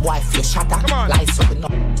 8. Wife you shatter. Come on. Lights up and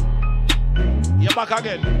up. You're back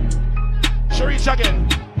again. Sharice again.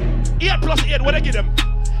 8 plus 8, what do you give them?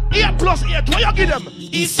 8 plus 8, what you give them?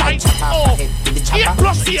 East side. Oh. 8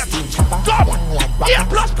 plus 8. Come. 8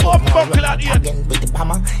 plus 4, buckle at 8. Again with the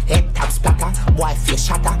hammer. Head tap splatter. Wife you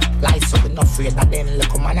shatter. Lights up and afraid that then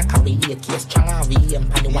look man a carry 8 case stronger. VM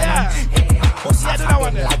and the one. Yeah, do that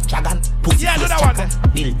one there. Like dragon. Pussy Yeah, do that one there.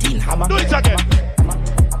 Built-in hammer. Do it again.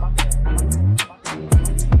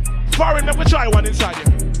 Foreign, let me try one inside here.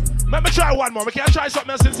 Let me try one more. We can try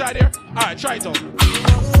something else inside here. Alright, try it out.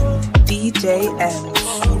 DJ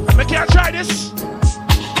M. We can try this.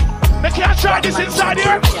 We can try this inside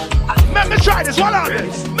here. Let me try this. Hold on.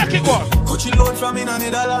 Make it go. Coach you load from in a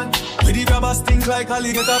Netherlands. With the grabbers stink like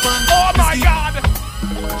alligator pan. Oh my God.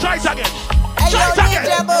 Try it again. Try it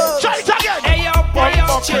again. Try it again. Hey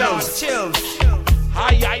yo, chill.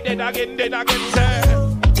 Hi, then again, say.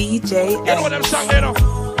 DJ You know what them song they know?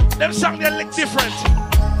 Them song they look different.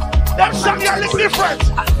 Them song they look different.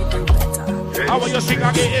 How will you sing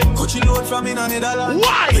again? Coach you load from in a Netherlands.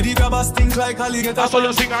 Why? With the grabbers stink like alligator pan. How will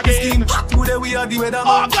you sing again? Today we are the weatherman.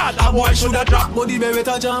 Oh God, that boy should have dropped. Body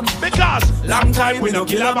better jam. Because long time we no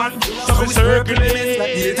kill a man. So we circulate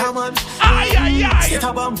like data man. Aye. Set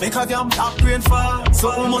a bomb, make a jam, top rain fall.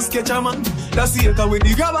 So we must catch a man. That's the echo with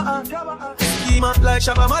the grabber. Schema like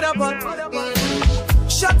Shabba Motherfucker.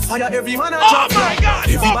 Shot fire, every man a drop. Oh my God!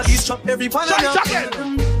 Everybody's trapped, every pan a drop.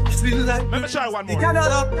 Let me try one more. One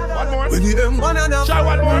more. When the M1 try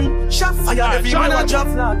one more. Shot fire, every man a drop.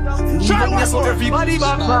 Try one more. Everybody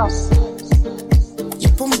back.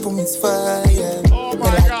 Your pum pum is fire. Oh my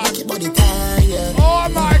God! Make your body tired. Oh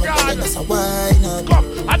my God! That's a wine.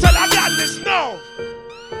 Come, I tell you, I got this now.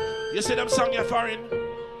 You see them song you're foreign?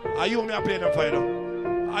 Are you me playing them for you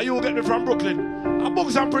now? Are you get me from Brooklyn? I book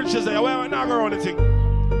some princes there. We're not going around the thing.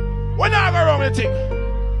 We're not going around the thing.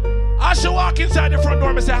 I should walk inside the front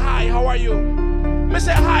door and say, hi, how are you? I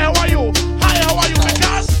say, hi, how are you? Hi, how are you?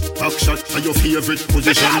 Because back shot are your favorite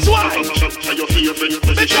position. Because why? Back shot are your favorite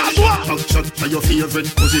position. Because what? Back shot are your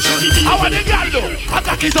favorite position. How are the girl do?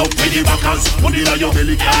 Attack it up with the backers. Put it on your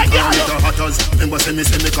belly. Hey, girl. Hatters. Remember say me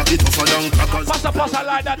cock it tougher than crackers. Passa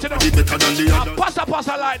like that, you know. Be better than the other.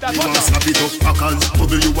 Passa like that. You want slap it up packers.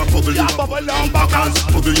 Bubble you a bubble you a bubble and packers.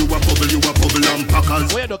 Bubble you a bubble you a bubble and packers.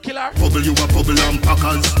 Where the killer? Bubble you a bubble and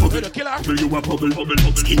packers. Where the killer? Bubble you a bubble.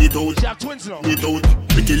 Skin it out. She have twins now. It out.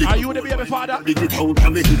 Are you the baby father? Big it out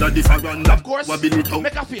and make it a different. Of course.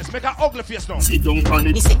 Make a face. Make a ugly face now. Sit down on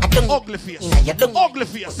it. Ugly face. Ugly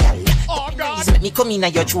face. Oh God. Let me come in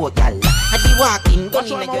at your throat, gal. I be walking, gun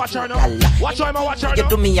in your throat, gal. Watch how I watch her now. You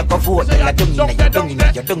do me a go vote, gal. I dung in your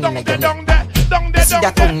You see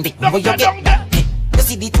that tongue dick, where you get that? You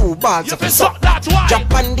see the two balls of your suck.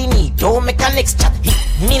 Drop on the knee, don't make a next chat.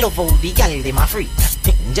 Me love how the gal, them a free.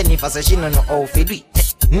 Jennifer says she don't know how to do it.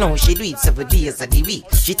 No, she do it 7 days of the week.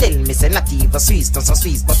 She tell me say not even Swiss, not so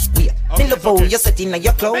Swiss, but weird. Me love how you set in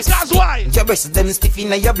your clothes. Because why? Your breasts them stiff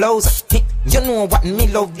in your blouse. You know what me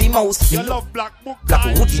love the most. You love black book.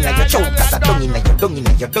 Black hood in your choke, cause I dung in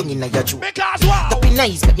your throat. Because why? That be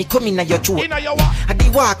nice, let me come in your throat. In your what? I be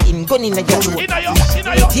walking, gun in your throat. In your.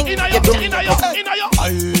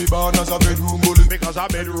 I born as a bedroom bully. Because a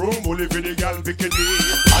bedroom bully for the girl bikini.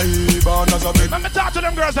 I born as a bedroom. Let me talk to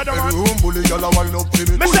them girls that don't want. Bedroom bully, y'all a wind up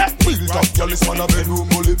to me. Built up, y'all is man a bedroom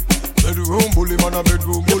bully. Bedroom bully, man a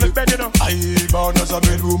bedroom bully. I born as a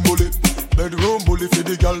bedroom bully. Bedroom bully for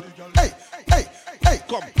the girl. Hey,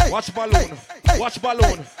 come, watch balloon. Watch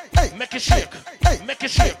balloon. Make it shake. Make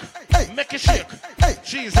it shake. Make it shake.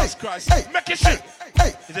 Jesus Christ. Make it shake.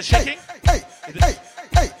 Is it shaking?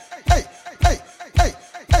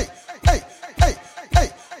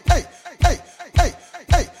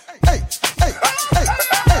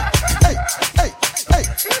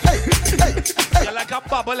 You're like a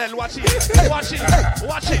bubble and watch it.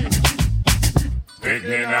 Pick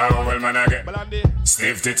me now, old man again.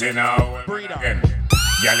 Stiff titty now, old man again.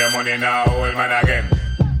 Get your money now, old man again.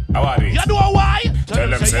 How are you? You know why? Tell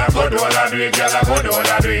them say I go do all I do it, girl I go do all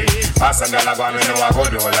I do it. Pass and girl I go and me know I go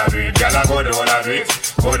do all I do it. Girl I go do all I do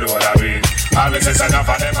it, go do all I do it. All this is enough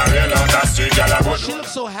for them, I real on that street, girl I go do. She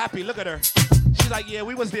looks so happy, look at her. She's like, yeah,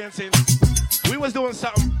 we was dancing. We was doing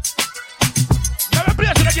something. Let me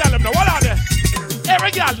play to the girl now, what are they?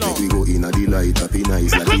 Every girl now. We go in a delight, happy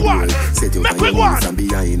nice. Make quick one. Set your Make quick one. and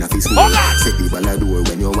behind a fist. Set the ball a door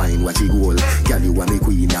when you wine, watch it goal. Girl, you are me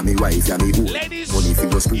queen, and me wife, and me goal. Ladies, money for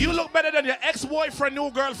your you look better than your ex-boyfriend, new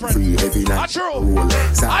girlfriend. Free every night. True.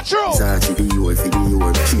 True. Sachi be your,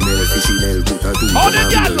 Chanel, put a two. Oh, the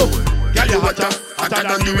girl look. Girl, you hotter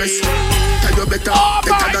than the rest. Tell you better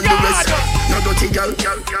than the rest. No dirty girl,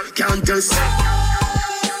 can't just.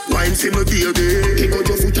 Wine for me baby. Kick out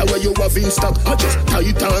your foot away you have in stock. I just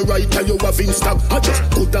tight and right and you have in stock. I just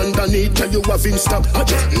put underneath and you have in stock. I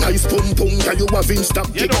just nice pum pum and you have in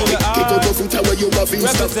stock. Kick out your foot away you have in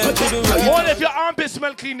stock. Only if your armpit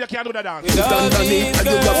smell clean you can't do that dance. Put underneath and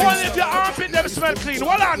you have in stock. Only if your armpit them smell clean.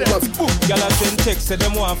 What are them? Y'all send text say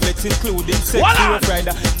them want flex including sex. Hero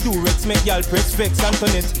Friday, Durex make y'all press vex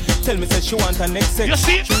Antoinette. Tell me say she want a next sex. You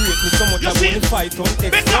see? She rate me so much I won't fight on X.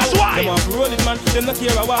 Because why? Them have roll it, man. Them not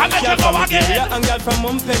care about I make you go again. And girl from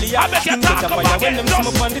Montpellier. I make you talk about when them come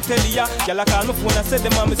up on the telly, girl I call my phone and say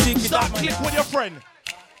them I'm a secret. Start click with your friend.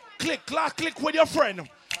 Click with your friend.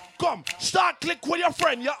 Come, start click with your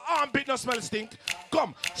friend. Your armpit no smell stink.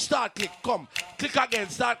 Come, start click. Come, click again.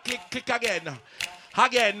 Start click again.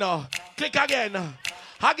 Again no. Click again.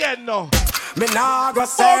 Again no. Me nah go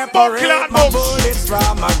separate my bullets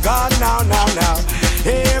from my gun now.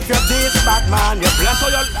 If you're this Batman, you bless all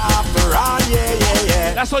your laugh around,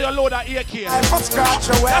 yeah. That's how you load that AK. I must scratch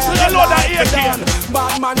away. That's how you load that AK.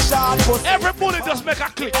 Batman shot put. Every bullet just make a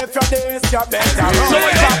click. If you're this, you're better.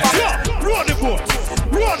 Run the boat.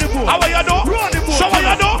 How are you do? Run the boat. So how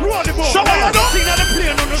you do? Run the boat. So how you do? Signal the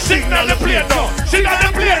plane on the signal the plane now. Signal the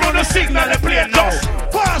plane on the signal the plane now.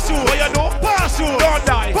 Pass you. What you do? Pass you. Don't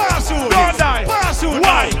die. Pass you. Don't die. Pass you.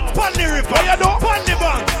 Why? Pan the river. What you do? Pan the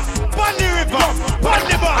bank. Pan the river. Pan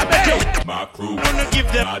the bank. My crew. Wanna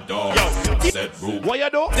give them. My dog. Set rule. What you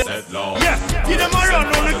do? Set law. Yes. Give them a run.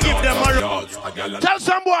 Wanna give them a run. Tell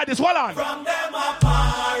some boy this. Hold on. From them a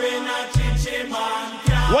par in a chichi man.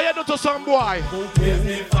 What you do to some boy?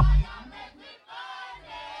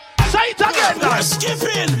 Say it again, guys.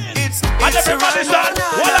 Skipping. And everybody start.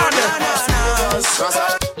 Hold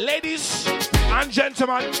on. Ladies and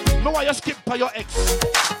gentlemen, no why you skip by your ex.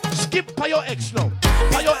 Skip by your ex now.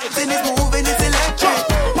 By your ex. Moving, it's electric.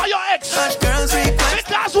 By your ex. Girls request.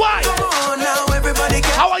 Because why? Come on now, everybody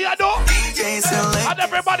get. How are you do? DJ select. And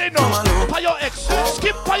everybody know. By your ex.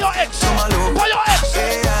 Skip by your ex. By your ex.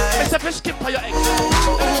 Let's have skip by your ex.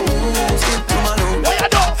 What you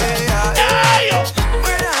do? Hey!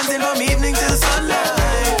 We're dancing from evening till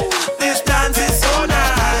sunlight. This dance is so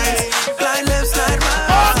nice. Slide left, slide right.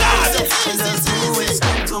 Oh God! Just do it.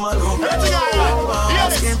 Skip to my room. Skip to my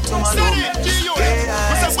room. Skip to my room.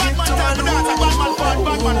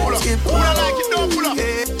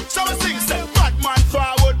 So I sing, say, Batman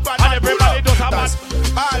forward, Batman. And everybody does have that.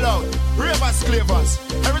 All out. Ravers, clavers.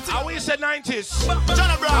 Everything. How we say 90s?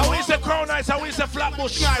 How we say Crown Heights? How we say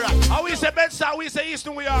Flatbush? How we say Bed-Stuy? How we say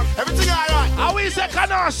Eastern New York? Everything alright. How we say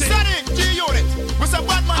Canarsie? Steady, G-Unit. We say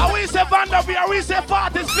Batman. How we say Vanderbilt? How we say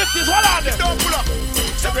 40s, 50s? What are them? Don't pull up.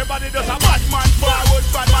 Everybody does have Batman forward,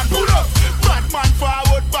 Batman pull up. Batman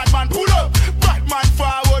forward, Batman pull up. Batman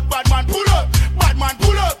forward, Batman pull up. Batman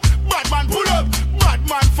pull up. Batman pull up.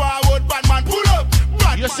 Batman forward, Batman pull up.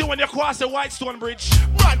 You see when you cross the Whitestone Bridge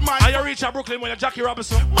Batman. and you reach Brooklyn when you're Jackie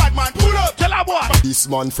Robinson. Batman pull up. Tell her boy. This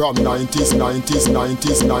man from 90s.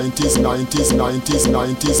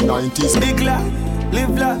 Big life,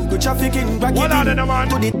 live life, go trafficking back What are in. the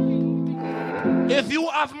man? If you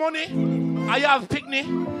have money and you have picnic,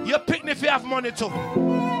 your picnic if you have money too.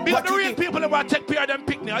 Be the real people that want to take care of them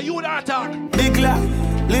picnic. Are you that talk? Big life,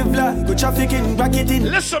 live life, go trafficking back in.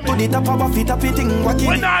 Listen to me. the top of a feet up eating wacky.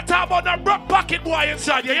 We're not talking about the broke pocket boy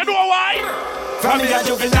inside you. You know why? From me a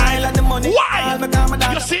juvenile and the money. Why?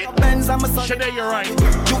 You see? Shade, you're right.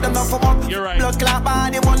 You're right. Blood clot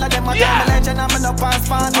body, one of them a damn legend. I'm in a pass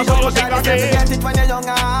party. I'm gonna sing You get it when you're young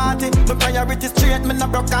and hearty. My priority straight, me no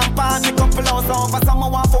broke and party. Couple hours over,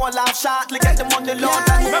 someone want for a laugh shot. Get the money low.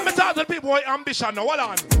 Remember talk to the people with ambition now. Hold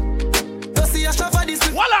on. See a shop for this.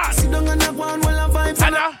 Hold on. Sit down and have one while I vibe.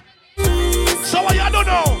 So what you don't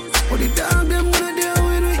know? What the dog them gonna deal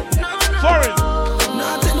with me? Foreign.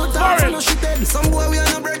 Not take no time for no shit. Some boy we are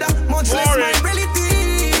no brother. Much less my relative.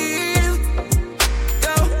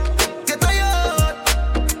 Yo, get tired.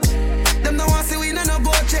 Them no want see we no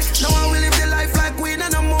go check. No one will live the life like we no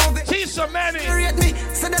movie. See so many. Rate me,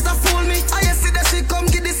 say that a fool me. I see that she come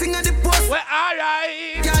get this thing at the post. Well,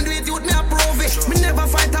 alright. Can't do it, youth me approve it. Me never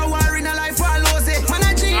fight a war in a life or lose it. Man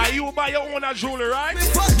I cheat. Are you buy your own jewelry, right?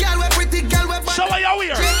 Fuck girl, we pretty girl, we bad. So what you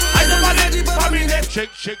wear? I know my family. Check.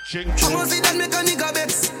 I'm gonna see that make a nigga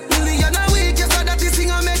vex. Million a week, you saw that this thing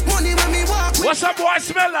I make money when me walk. What's some boy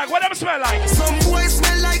smell like? What them smell like? Some boy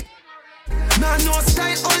smell like. Nah, no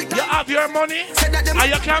style all time. You have your money, and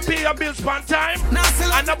you can't pay your bills on time,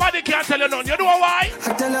 and nobody can tell you none. You know why?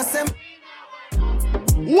 I tell us them.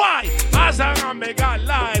 Why? As long as I got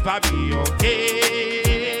life, I be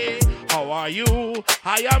okay. How are you?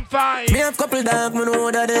 I am fine. Me have couple dog, me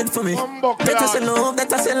know that dead for me. That I say love,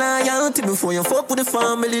 that I say loyalty. Before you fuck with the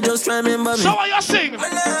family, just try remember me. So what you sing? I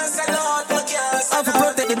have to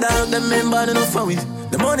protect the dog, them member, they know for we.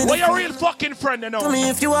 The money. What your real fucking friend, you know? Me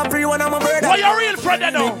if you are free, one I'm a brother. What your real friend,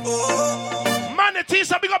 you know? Man, it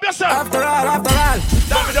is a big up yourself. After all.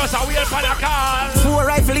 That me just a wheel for the car. 4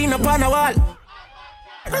 rifle in upon a wall.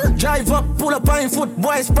 Drive up, pull up on foot,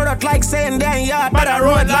 boys spread out like saying damn yard, but I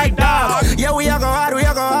road like dog. Yeah, we a go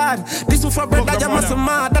hard. This one for bread that you must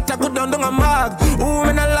mad, that I go down a mag. Who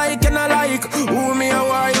me not like and I like, who me a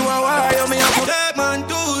why, you a why, you me a put. That man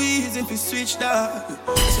too easy if you switch dog.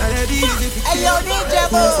 It's not that easy if you hey, yo, DJ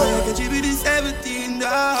Bo. Like a GB 17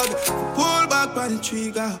 dog. Pull back on the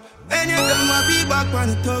trigger. When you done my be back on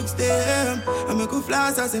the thugs them. I make a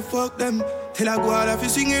flash, I say fuck them. Till I go out if you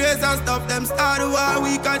swing your race and stop them. Start the war,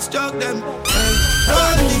 we can't struck them.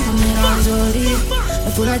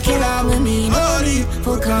 The full of killer with me, no leave.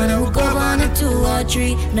 For corner, we'll go on a 2 or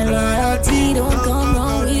 3. The loyalty don't come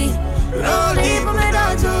wrong with. Roll deep, I'm a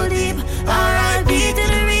dog so deep. R.I.P. to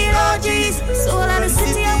the real OGs. Soul of the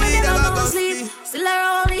city, I'm with them, don't sleep. Still I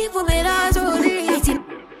roll deep, I'm a dog so deep.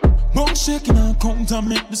 Bone shaking and count and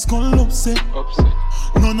make the skull upset.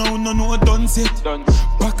 No, done set.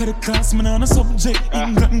 Back of the class, man, on a subject.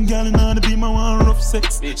 England girl in all the beam, I want rough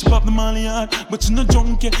sex. She pop the molly hard, but she no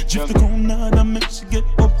drunk yet. Drift the crown hard and make she get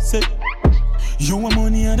upset. You want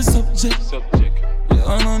money on the subject. You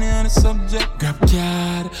want money on the subject. Grab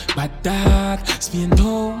card, bad dog, spin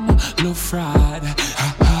home, low fraud.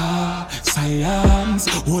 Science,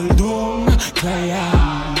 hold on,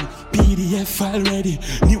 client. PDF already,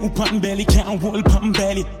 new pan belly, can't hold pan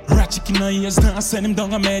belly. Rat chicken in her ears, now send him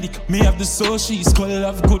down a medic. Me have the soul, she's skull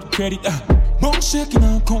have good credit. Bone shaking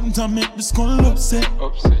and count and make the skull upset.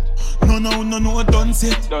 No, done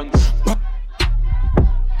set.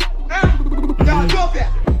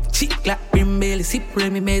 Chick like brim belly, sip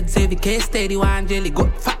Remy meds, every case steady, one jelly.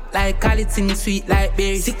 Got fat like collard, sing sweet like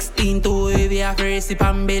berry. 16 to heavy, half a recipe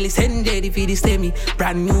and belly. Send jelly for the semi.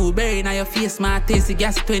 Brand new berry, now your face, my tasty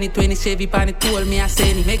gas 2020 Chevy. Pan it told me I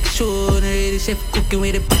send it. Make sure the ready chef cooking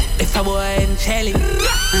with it. If I boy and shelly.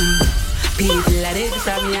 People are ready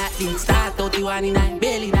from me at the start. 31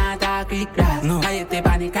 belly, not a quick grass. No. I hit the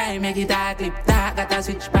panic, I make it a clip. Got a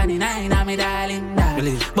switch pan in I'm a darling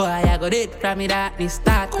dog. Boy, I got it from me that me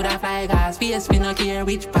start. Could I fly gas, face me no care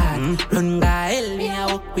which part. Run by hell, me a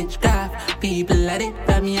walk witchcraft. People are ready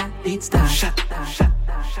from me at the start. Shut.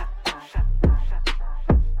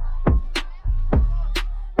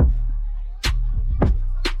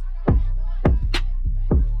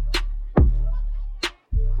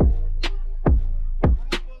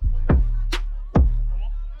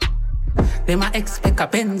 Them a expect a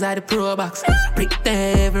Benz at the pro box. Brick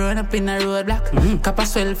there, everyone up in a roadblock. Cap a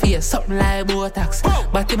swell face, something like Botox.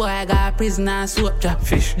 But the boy got prison and soap drop.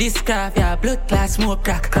 Fish. This craft, yeah, blood class, smoke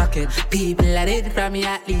crack it. People are dead from me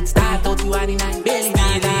at least. Start out 29 belly,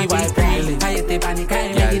 white belly. I hit the panic, I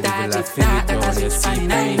make it hard to start. Got a switch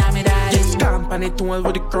 29, I'm a darling. Stamp on the tool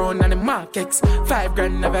with the crown and the markets. 5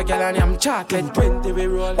 grand of a girl and I'm chocolate. 20 we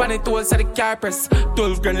roll. On the tools of the car press.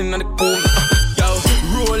 12 grand in the cool. Yo,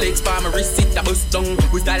 Rolex by my wrist, it a bust down.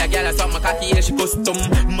 With all the girls on my cocky, yeah, she custom.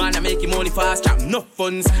 Man, I make money fast, trap no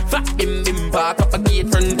funds. Fat bim, park up a gate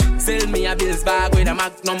front. Sell me a bills bag with a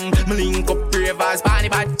magnum. Me link up ravers, bunny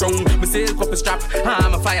bad tongue. Me silk up a strap,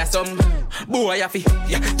 I'm a fire some. Boy, I feel,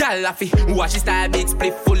 yeah, gal I feel. Watch his style, big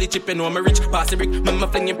split, fully chipping on my rich. Pass the brick, me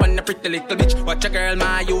flinging on the pretty little bitch. Watch a girl,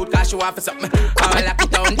 my youth, cause she want for something. I'll lock it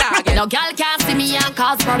down, dog. No girl can't see me and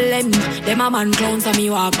cause problem. Them a man clowns and me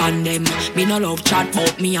walk on them. Me no love chat,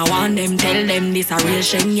 but me I want them. Tell them this a real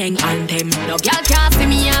Shenyang anthem. No girl can't see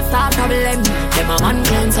me and start problem. Them a man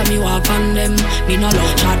clowns and me walk on them. Me no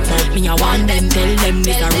love chat, but me I want them. Tell them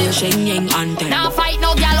this a real Shenyang anthem. Now fight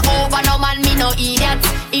no girl over no man, me no idiot.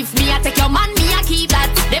 If me a take your man, me a keep that.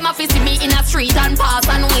 Them a see me in a street and pass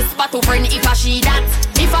and whisper to friend if I she that.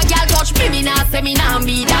 If a girl touch me, me nah say me nah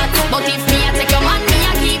be that. But if me a take your man, me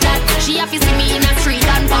a keep that. She a see me in a street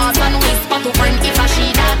and pass and whisper to friend if